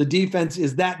sure the defense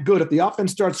is that good. If the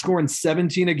offense starts scoring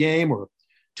 17 a game or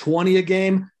 20 a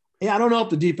game, I don't know if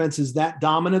the defense is that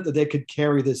dominant that they could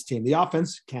carry this team. The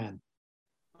offense can.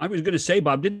 I was going to say,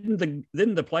 Bob, didn't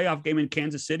the playoff game in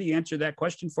Kansas City answer that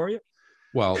question for you?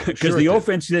 Well, because the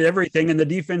offense did everything and the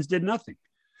defense did nothing.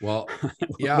 Well,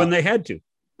 yeah, when they had to.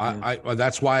 I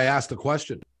that's why I asked the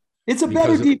question. It's a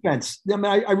better defense. I mean,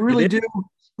 I really do.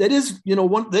 That is,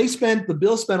 the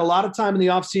Bills spent a lot of time in the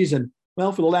offseason.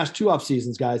 Well, for the last 2 off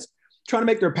seasons, guys, trying to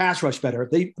make their pass rush better.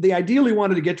 They ideally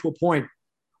wanted to get to a point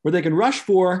where they can rush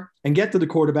 4 and get to the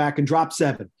quarterback and drop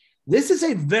 7. This is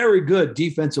a very good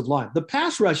defensive line. The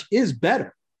pass rush is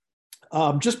better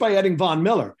just by adding Von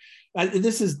Miller.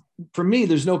 This is, for me,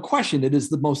 there's no question. It is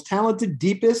the most talented,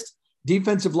 deepest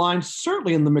defensive line,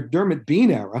 certainly in the McDermott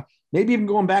Bean era, maybe even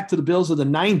going back to the Bills of the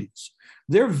 90s.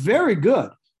 They're very good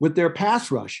with their pass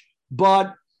rush.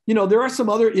 But, there are some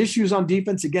other issues on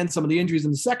defense, again, some of the injuries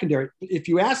in the secondary. If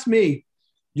you ask me,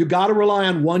 you got to rely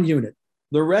on one unit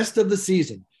the rest of the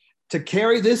season to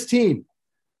carry this team,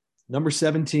 number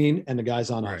 17 and the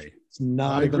guys on offense. It's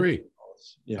not. I agree.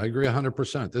 Yeah. I agree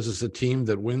 100%. This is a team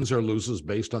that wins or loses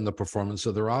based on the performance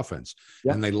of their offense.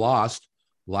 Yep. And they lost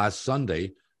last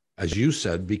Sunday, as you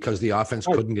said, because the offense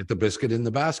couldn't get the biscuit in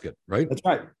the basket, right? That's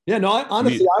right. Yeah, no,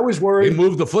 honestly, I was worried. They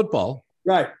moved the football.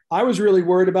 Right. I was really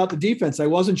worried about the defense. I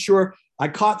wasn't sure. I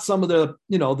caught some of the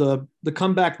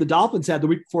comeback the Dolphins had the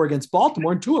week before against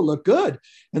Baltimore, and Tua looked good.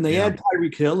 And they had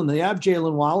Tyreek Hill and they have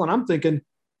Jalen Waddle. And I'm thinking,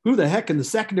 who the heck in the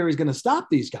secondary is going to stop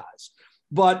these guys?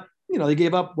 But they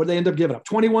gave up. What did they end up giving up?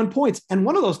 21 points. And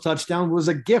one of those touchdowns was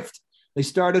a gift. They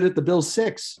started at the Bills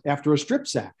 6 after a strip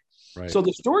sack. Right. So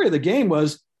the story of the game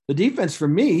was the defense, for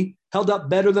me, held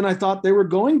up better than I thought they were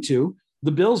going to.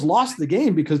 The Bills lost the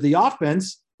game because the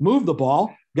offense moved the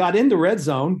ball, got into red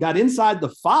zone, got inside the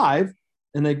 5,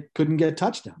 and they couldn't get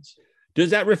touchdowns. Does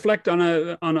that reflect on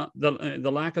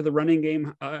the lack of the running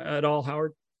game at all,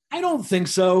 Howard? I don't think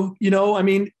so. I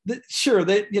mean, sure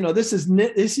that, this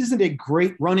isn't a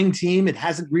great running team. It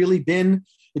hasn't really been.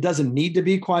 It doesn't need to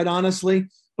be, quite honestly.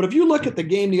 But if you look at the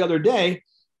game the other day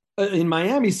in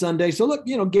Miami Sunday, so look,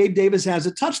 Gabe Davis has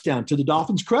a touchdown, to the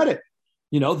Dolphins' credit.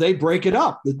 They break it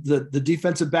up. The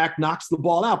defensive back knocks the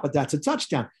ball out, but that's a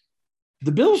touchdown.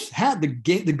 The Bills had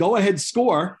the go-ahead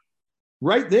score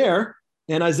right there,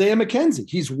 and Isaiah McKenzie,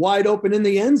 he's wide open in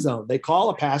the end zone. They call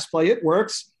a pass play. It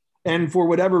works. And for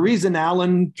whatever reason,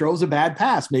 Allen throws a bad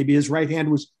pass. Maybe his right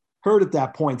hand was hurt at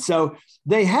that point. So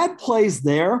they had plays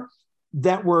there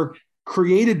that were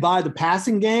created by the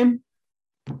passing game.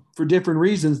 For different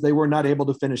reasons, they were not able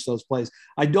to finish those plays.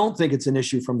 I don't think it's an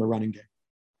issue from the running game.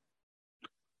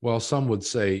 Well, some would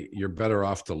say you're better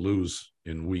off to lose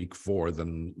in week 4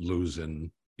 than lose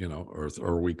in,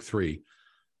 or week 3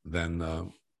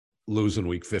 than lose in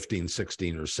week 15,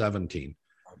 16, or 17.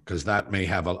 Because that may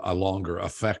have a longer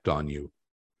effect on you.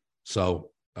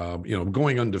 So,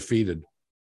 going undefeated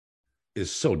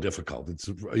is so difficult. It's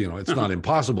not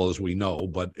impossible, as we know,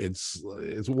 but it's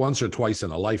once or twice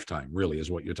in a lifetime, really,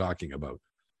 is what you're talking about.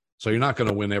 So you're not going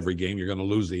to win every game. You're going to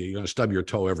lose you're going to stub your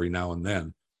toe every now and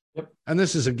then. Yep. And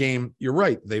this is a game, you're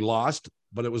right, they lost,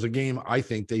 but it was a game I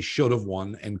think they should have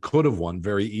won and could have won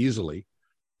very easily.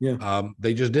 Yeah.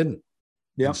 They just didn't.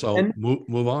 Yeah. So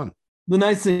move on. The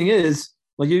nice thing is,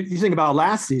 like you think about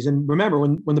last season, remember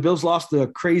when the Bills lost the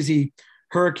crazy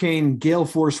hurricane gale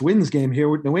force winds game here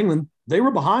with New England, they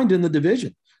were behind in the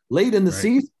division late in the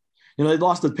season. They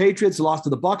lost to the Patriots, lost to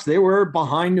the Bucs. They were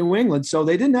behind New England. So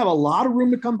they didn't have a lot of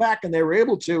room to come back, and they were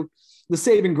able to. The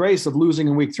saving grace of losing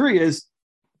in week 3 is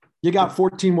you got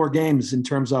 14 more games in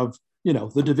terms of,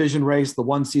 the division race, the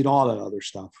 1 seed, all that other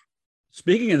stuff.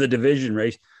 Speaking of the division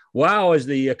race, wow, has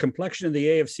the complexion of the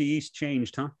AFC East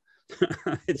changed, huh?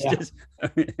 It's just,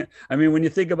 I mean, when you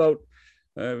think about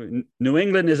New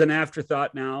England is an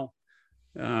afterthought now,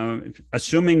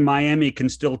 assuming Miami can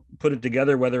still put it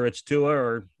together, whether it's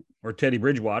Tua or Teddy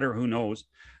Bridgewater, who knows?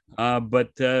 And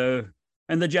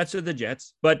the Jets are the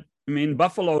Jets. But I mean,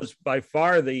 Buffalo is by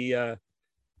far the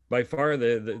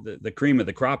cream of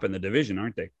the crop in the division,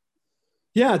 aren't they?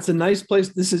 Yeah, it's a nice place.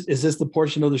 Is this the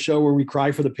portion of the show where we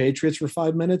cry for the Patriots for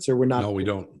 5 minutes, or we're not? No, we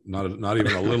don't. Not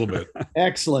even a little bit.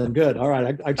 Excellent. Good. All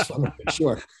right. I just want to make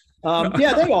sure.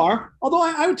 Yeah, they are. Although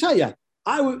I would tell you,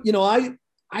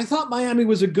 I thought Miami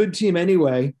was a good team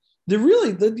anyway.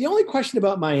 The only question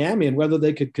about Miami and whether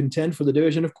they could contend for the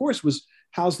division, of course, was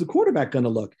how's the quarterback going to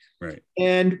look? Right.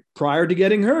 And prior to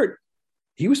getting hurt,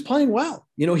 he was playing well.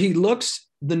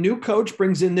 The new coach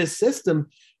brings in this system,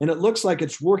 and it looks like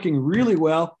it's working really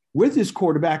well with his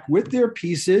quarterback, with their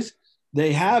pieces.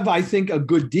 They have, I think, a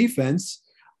good defense.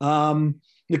 So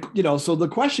the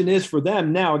question is for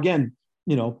them now, again,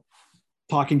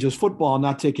 talking just football,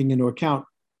 not taking into account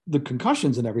the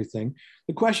concussions and everything.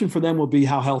 The question for them will be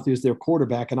how healthy is their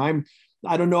quarterback. And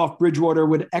I don't know if Bridgewater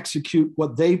would execute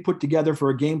what they put together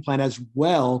for a game plan as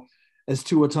well as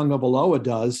Tua Tagovailoa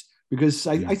does, because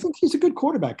I think he's a good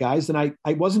quarterback, guys. And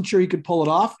I wasn't sure he could pull it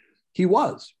off. He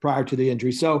was prior to the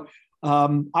injury. So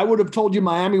I would have told you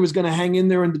Miami was going to hang in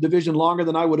there in the division longer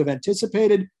than I would have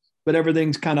anticipated, but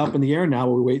everything's kind of up in the air now.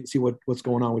 We'll wait and see what's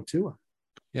going on with Tua.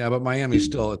 Yeah, but Miami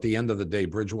still, at the end of the day,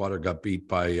 Bridgewater got beat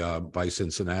by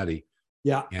Cincinnati.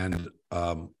 Yeah. And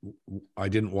I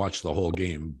didn't watch the whole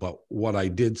game, but what I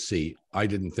did see, I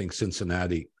don't think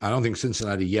Cincinnati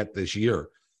yet this year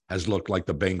has looked like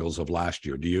the Bengals of last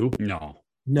year. Do you?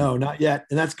 No, not yet.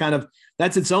 And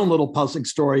that's its own little puzzling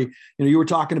story. You were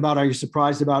talking about, are you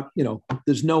surprised about,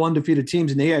 there's no undefeated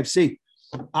teams in the AFC.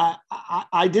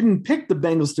 I didn't pick the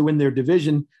Bengals to win their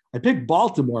division. I picked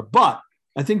Baltimore, but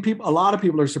I think a lot of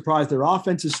people are surprised their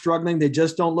offense is struggling. They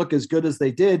just don't look as good as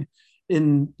they did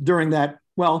during that.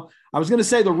 Well, I was going to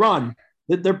say the run.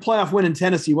 Their playoff win in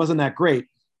Tennessee wasn't that great,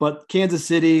 but Kansas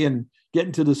City and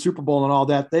getting to the Super Bowl and all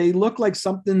that, they look like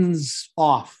something's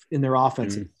off in their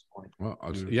offense at this point. Well,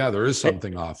 yeah, there is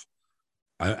something off.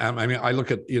 I mean, I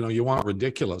look at, you want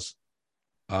ridiculous,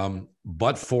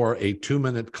 but for a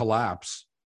 2-minute collapse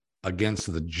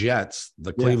against the Jets,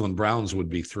 the Cleveland Browns would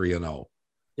be 3-0.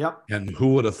 Yep. And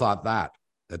who would have thought that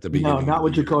at the beginning? No, not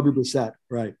with Jacoby Brissett,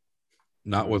 right?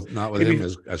 Not with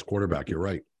him as quarterback. You're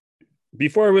right.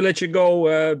 Before we let you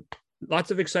go, lots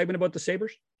of excitement about the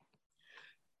Sabres.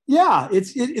 Yeah,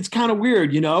 it's kind of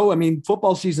weird, I mean,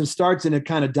 football season starts and it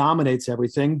kind of dominates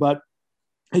everything. But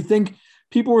I think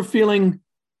people were feeling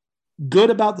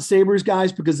good about the Sabres,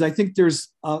 guys, because I think there's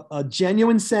a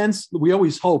genuine sense. We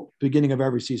always hope beginning of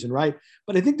every season, right?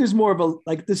 But I think there's more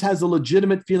of this has a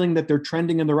legitimate feeling that they're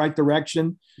trending in the right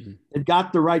direction. Mm-hmm. They've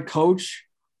got the right coach.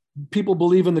 people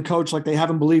believe in the coach like they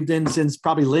haven't believed in since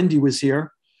probably Lindy was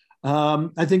here.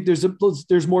 I think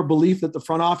there's more belief that the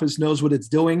front office knows what it's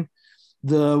doing.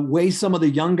 The way some of the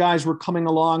young guys were coming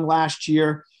along last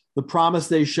year, the promise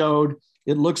they showed,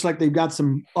 it looks like they've got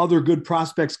some other good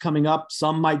prospects coming up.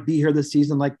 Some might be here this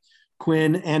season, like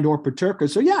Quinn and or Paterka.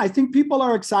 So yeah, I think people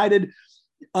are excited,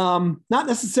 not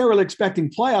necessarily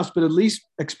expecting playoffs, but at least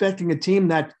expecting a team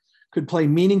that could play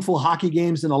meaningful hockey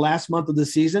games in the last month of the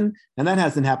season. And that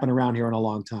hasn't happened around here in a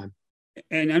long time.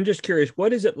 And I'm just curious,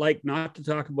 what is it like not to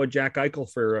talk about Jack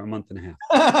Eichel for a month and a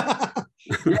half?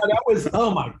 Yeah, that was,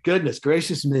 oh my goodness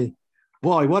gracious me.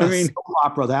 Boy, what soap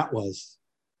opera that was.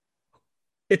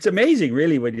 It's amazing,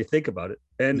 really, when you think about it.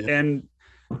 And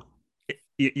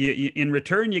you in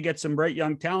return, you get some bright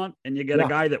young talent, and you get a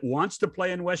guy that wants to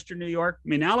play in Western New York. I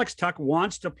mean, Alex Tuck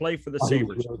wants to play for the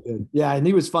Sabres. Really, yeah, and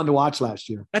he was fun to watch last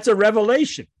year. That's a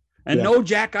revelation. And no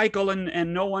Jack Eichel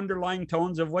and no underlying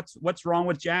tones of what's wrong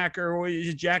with Jack, or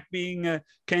is Jack being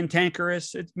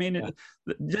cantankerous.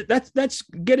 That's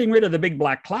getting rid of the big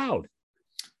black cloud.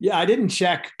 Yeah, I didn't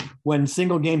check when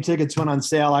single game tickets went on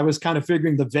sale. I was kind of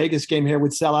figuring the Vegas game here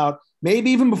would sell out, maybe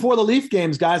even before the Leaf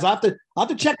games, guys. I'll have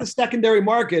to check the secondary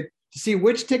market to see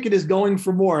which ticket is going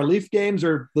for more, Leaf games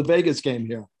or the Vegas game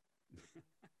here.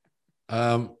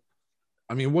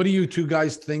 I mean, what do you two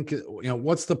guys think?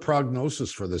 What's the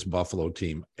prognosis for this Buffalo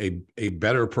team? A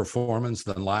better performance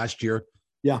than last year,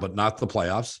 but not the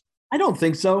playoffs? I don't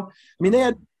think so. I mean, they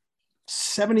had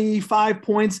 75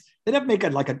 points. They'd have to make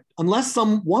it unless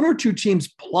one or two teams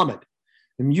plummet.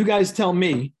 And you guys tell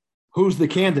me who's the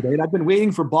candidate. I've been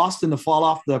waiting for Boston to fall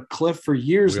off the cliff for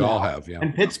years now. We all have, yeah.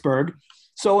 And Pittsburgh.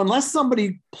 So unless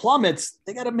somebody plummets,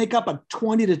 they got to make up a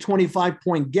 20 to 25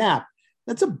 point gap.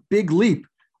 That's a big leap.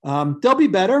 They'll be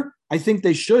better. I think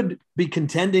they should be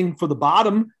contending for the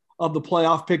bottom of the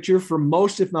playoff picture for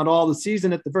most, if not all, the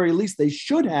season. At the very least, they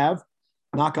should have,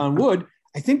 knock on wood.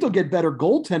 I think they'll get better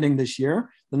goaltending this year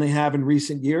than they have in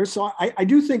recent years. So I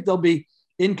do think they'll be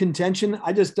in contention.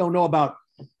 I just don't know about,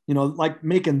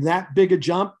 making that big a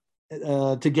jump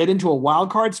to get into a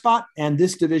wild card spot. And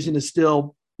this division is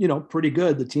still, pretty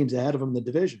good. The teams ahead of them in the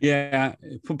division. Yeah.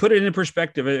 Put it in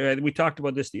perspective. We talked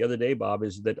about this the other day, Bob,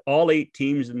 is that all 8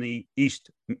 teams in the East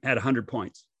had 100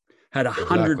 points, had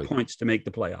 100 points to make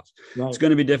the playoffs. Right. It's going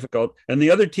to be difficult. And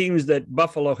the other teams that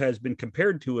Buffalo has been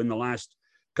compared to in the last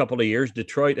couple of years,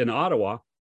 Detroit and Ottawa,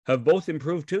 have both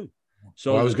improved too.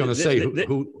 So I was going to say,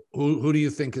 who do you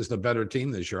think is the better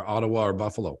team this year, Ottawa or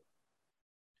Buffalo?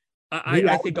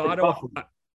 I think Ottawa.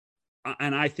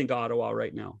 And I think Ottawa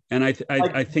right now. And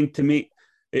I think to me,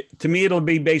 it'll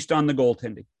be based on the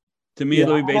goaltending. To me,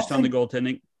 it'll be based on the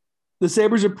goaltending. The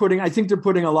Sabres I think they're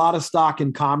putting a lot of stock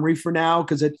in Comrie for now,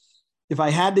 because if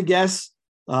I had to guess,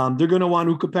 they're going to want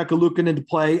Ukko-Pekka Luukkonen to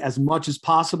play as much as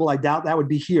possible. I doubt that would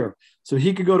be here. So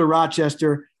he could go to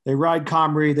Rochester. They ride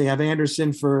Comrie. They have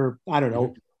Anderson for,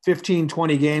 15,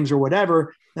 20 games or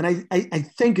whatever. And I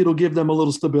think it'll give them a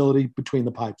little stability between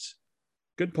the pipes.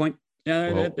 Good point.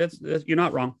 Yeah, that's you're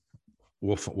not wrong.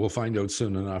 We'll find out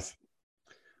soon enough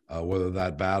whether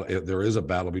that battle, there is a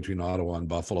battle between Ottawa and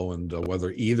Buffalo, and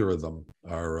whether either of them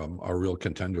are real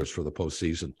contenders for the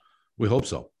postseason. We hope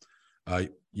so.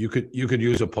 You could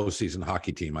use a postseason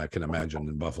hockey team, I can imagine,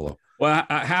 in Buffalo. Well,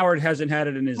 Howard hasn't had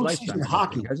it in his lifetime.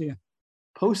 Hockey, has he?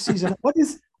 Postseason. What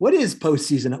is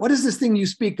postseason? What is this thing you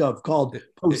speak of called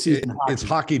postseason hockey? It's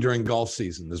hockey during golf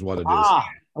season, is what it is.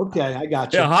 Okay, I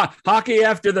got you. Yeah, hockey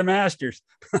after the Masters.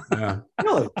 Yeah.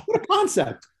 Really? What a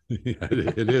concept. Yeah,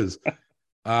 it is.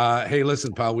 Hey,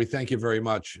 listen, pal, we thank you very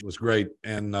much. It was great.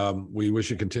 And we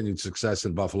wish you continued success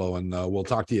in Buffalo. And we'll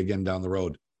talk to you again down the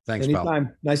road. Thanks, anytime,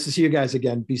 pal. Nice to see you guys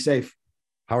again. Be safe.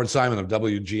 Howard Simon of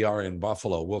WGR in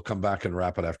Buffalo. We'll come back and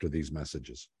wrap it after these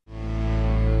messages.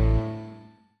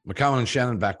 McCowan and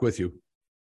Shannon back with you.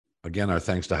 Again, our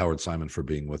thanks to Howard Simon for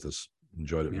being with us.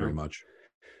 Enjoyed it very much.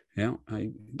 Yeah,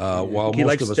 while he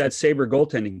likes that Sabre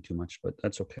goaltending too much, but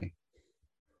that's okay.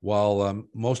 While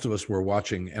most of us were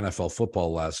watching NFL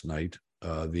football last night,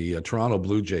 the Toronto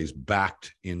Blue Jays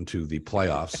backed into the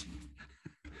playoffs,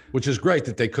 which is great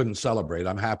that they couldn't celebrate.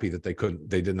 I'm happy that they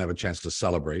didn't have a chance to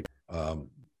celebrate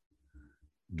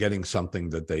getting something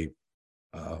that they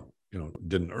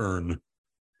didn't earn.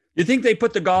 You think they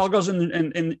put the goggles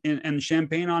and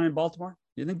champagne on in Baltimore?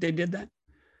 You think they did that?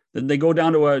 Did they go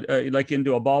down to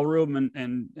into a ballroom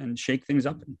and shake things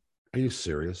up? Are you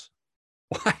serious?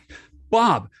 Why,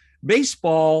 Bob?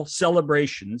 Baseball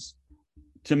celebrations,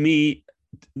 to me,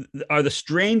 are the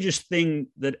strangest thing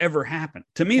that ever happened.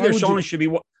 To me, there should only be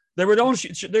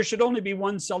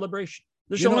one celebration.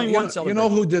 There's only one celebration. You know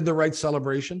who did the right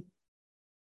celebration?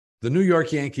 The New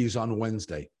York Yankees on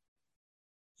Wednesday.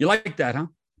 You like that, huh?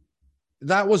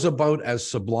 That was about as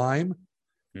sublime.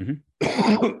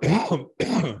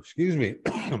 Excuse me.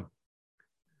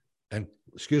 And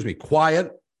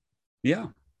quiet. Yeah.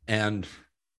 And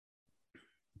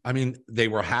I mean, they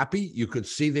were happy. You could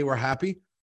see they were happy,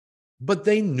 but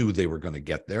they knew they were going to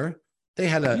get there. They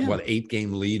had a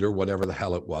 8-game lead or whatever the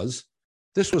hell it was.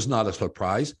 This was not a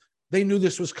surprise. They knew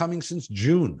this was coming since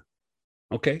June.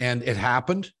 Okay. And it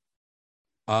happened.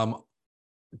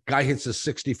 Guy hits his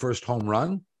 61st home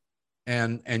run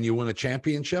and you win a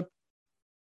championship.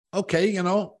 Okay. You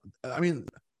know, I mean,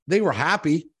 they were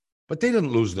happy, but they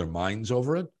didn't lose their minds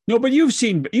over it. No, but you've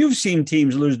seen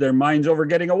teams lose their minds over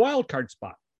getting a wild card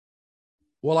spot.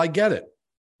 Well, I get it.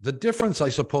 The difference, I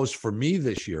suppose, for me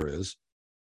this year is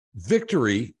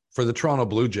victory for the Toronto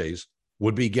Blue Jays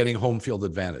would be getting home field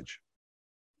advantage.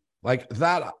 Like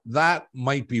that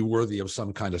might be worthy of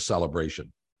some kind of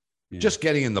celebration. Yeah. Just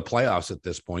getting in the playoffs at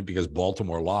this point because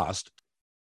Baltimore lost.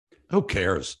 Who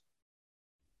cares?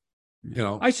 You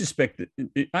know, I suspect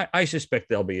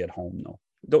they'll be at home, though.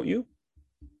 Don't you?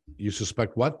 You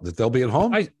suspect what? That they'll be at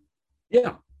home?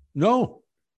 Yeah. No.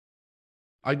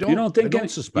 I don't. You don't think? I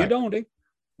don't suspect. You don't? Eh?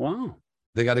 Wow.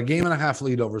 They got a 1.5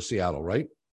 lead over Seattle, right?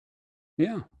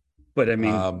 Yeah. But I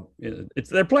mean,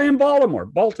 they're playing Baltimore.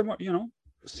 Baltimore, you know.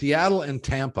 Seattle and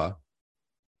Tampa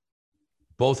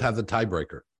both have the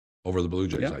tiebreaker over the Blue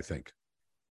Jays, I think.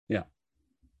 Yeah.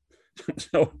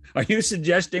 So are you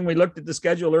suggesting we looked at the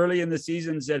schedule early in the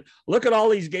season and said, look at all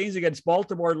these games against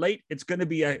Baltimore late. It's going to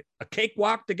be a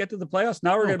cakewalk to get to the playoffs.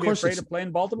 Now we're going to be afraid of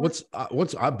playing Baltimore.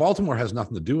 Baltimore has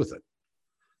nothing to do with it.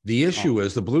 The issue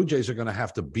is the Blue Jays are going to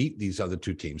have to beat these other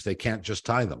two teams. They can't just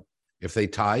tie them. If they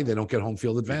tie, they don't get home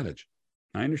field advantage.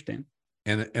 I understand.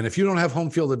 And if you don't have home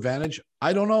field advantage,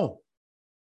 I don't know.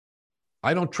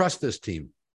 I don't trust this team.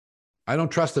 I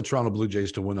don't trust the Toronto Blue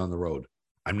Jays to win on the road.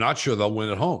 I'm not sure they'll win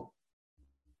at home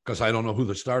because I don't know who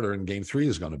the starter in Game 3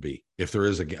 is going to be. If there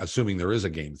is assuming there is a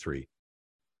Game 3,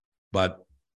 but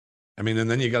I mean, and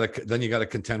then you got to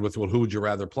contend with, well, who would you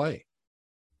rather play?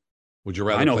 Would you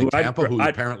rather play Tampa, who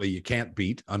apparently you can't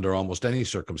beat under almost any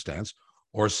circumstance,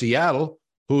 or Seattle,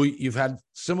 who you've had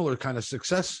similar kind of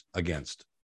success against?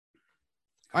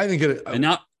 I think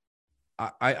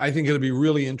I think it'll be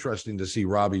really interesting to see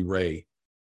Robbie Ray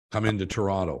come into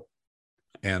Toronto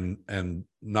and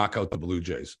knock out the Blue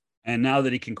Jays. And now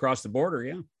that he can cross the border,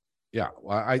 yeah.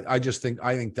 Well, I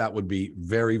think that would be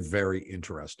very, very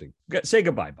interesting. Say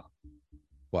goodbye, Bob.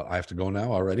 What, I have to go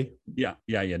now already? Yeah,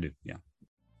 you do. Yeah.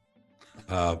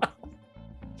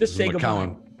 Just say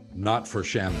McCowan, goodbye. Not for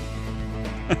Shannon.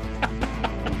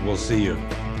 We'll see you.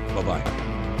 Bye-bye.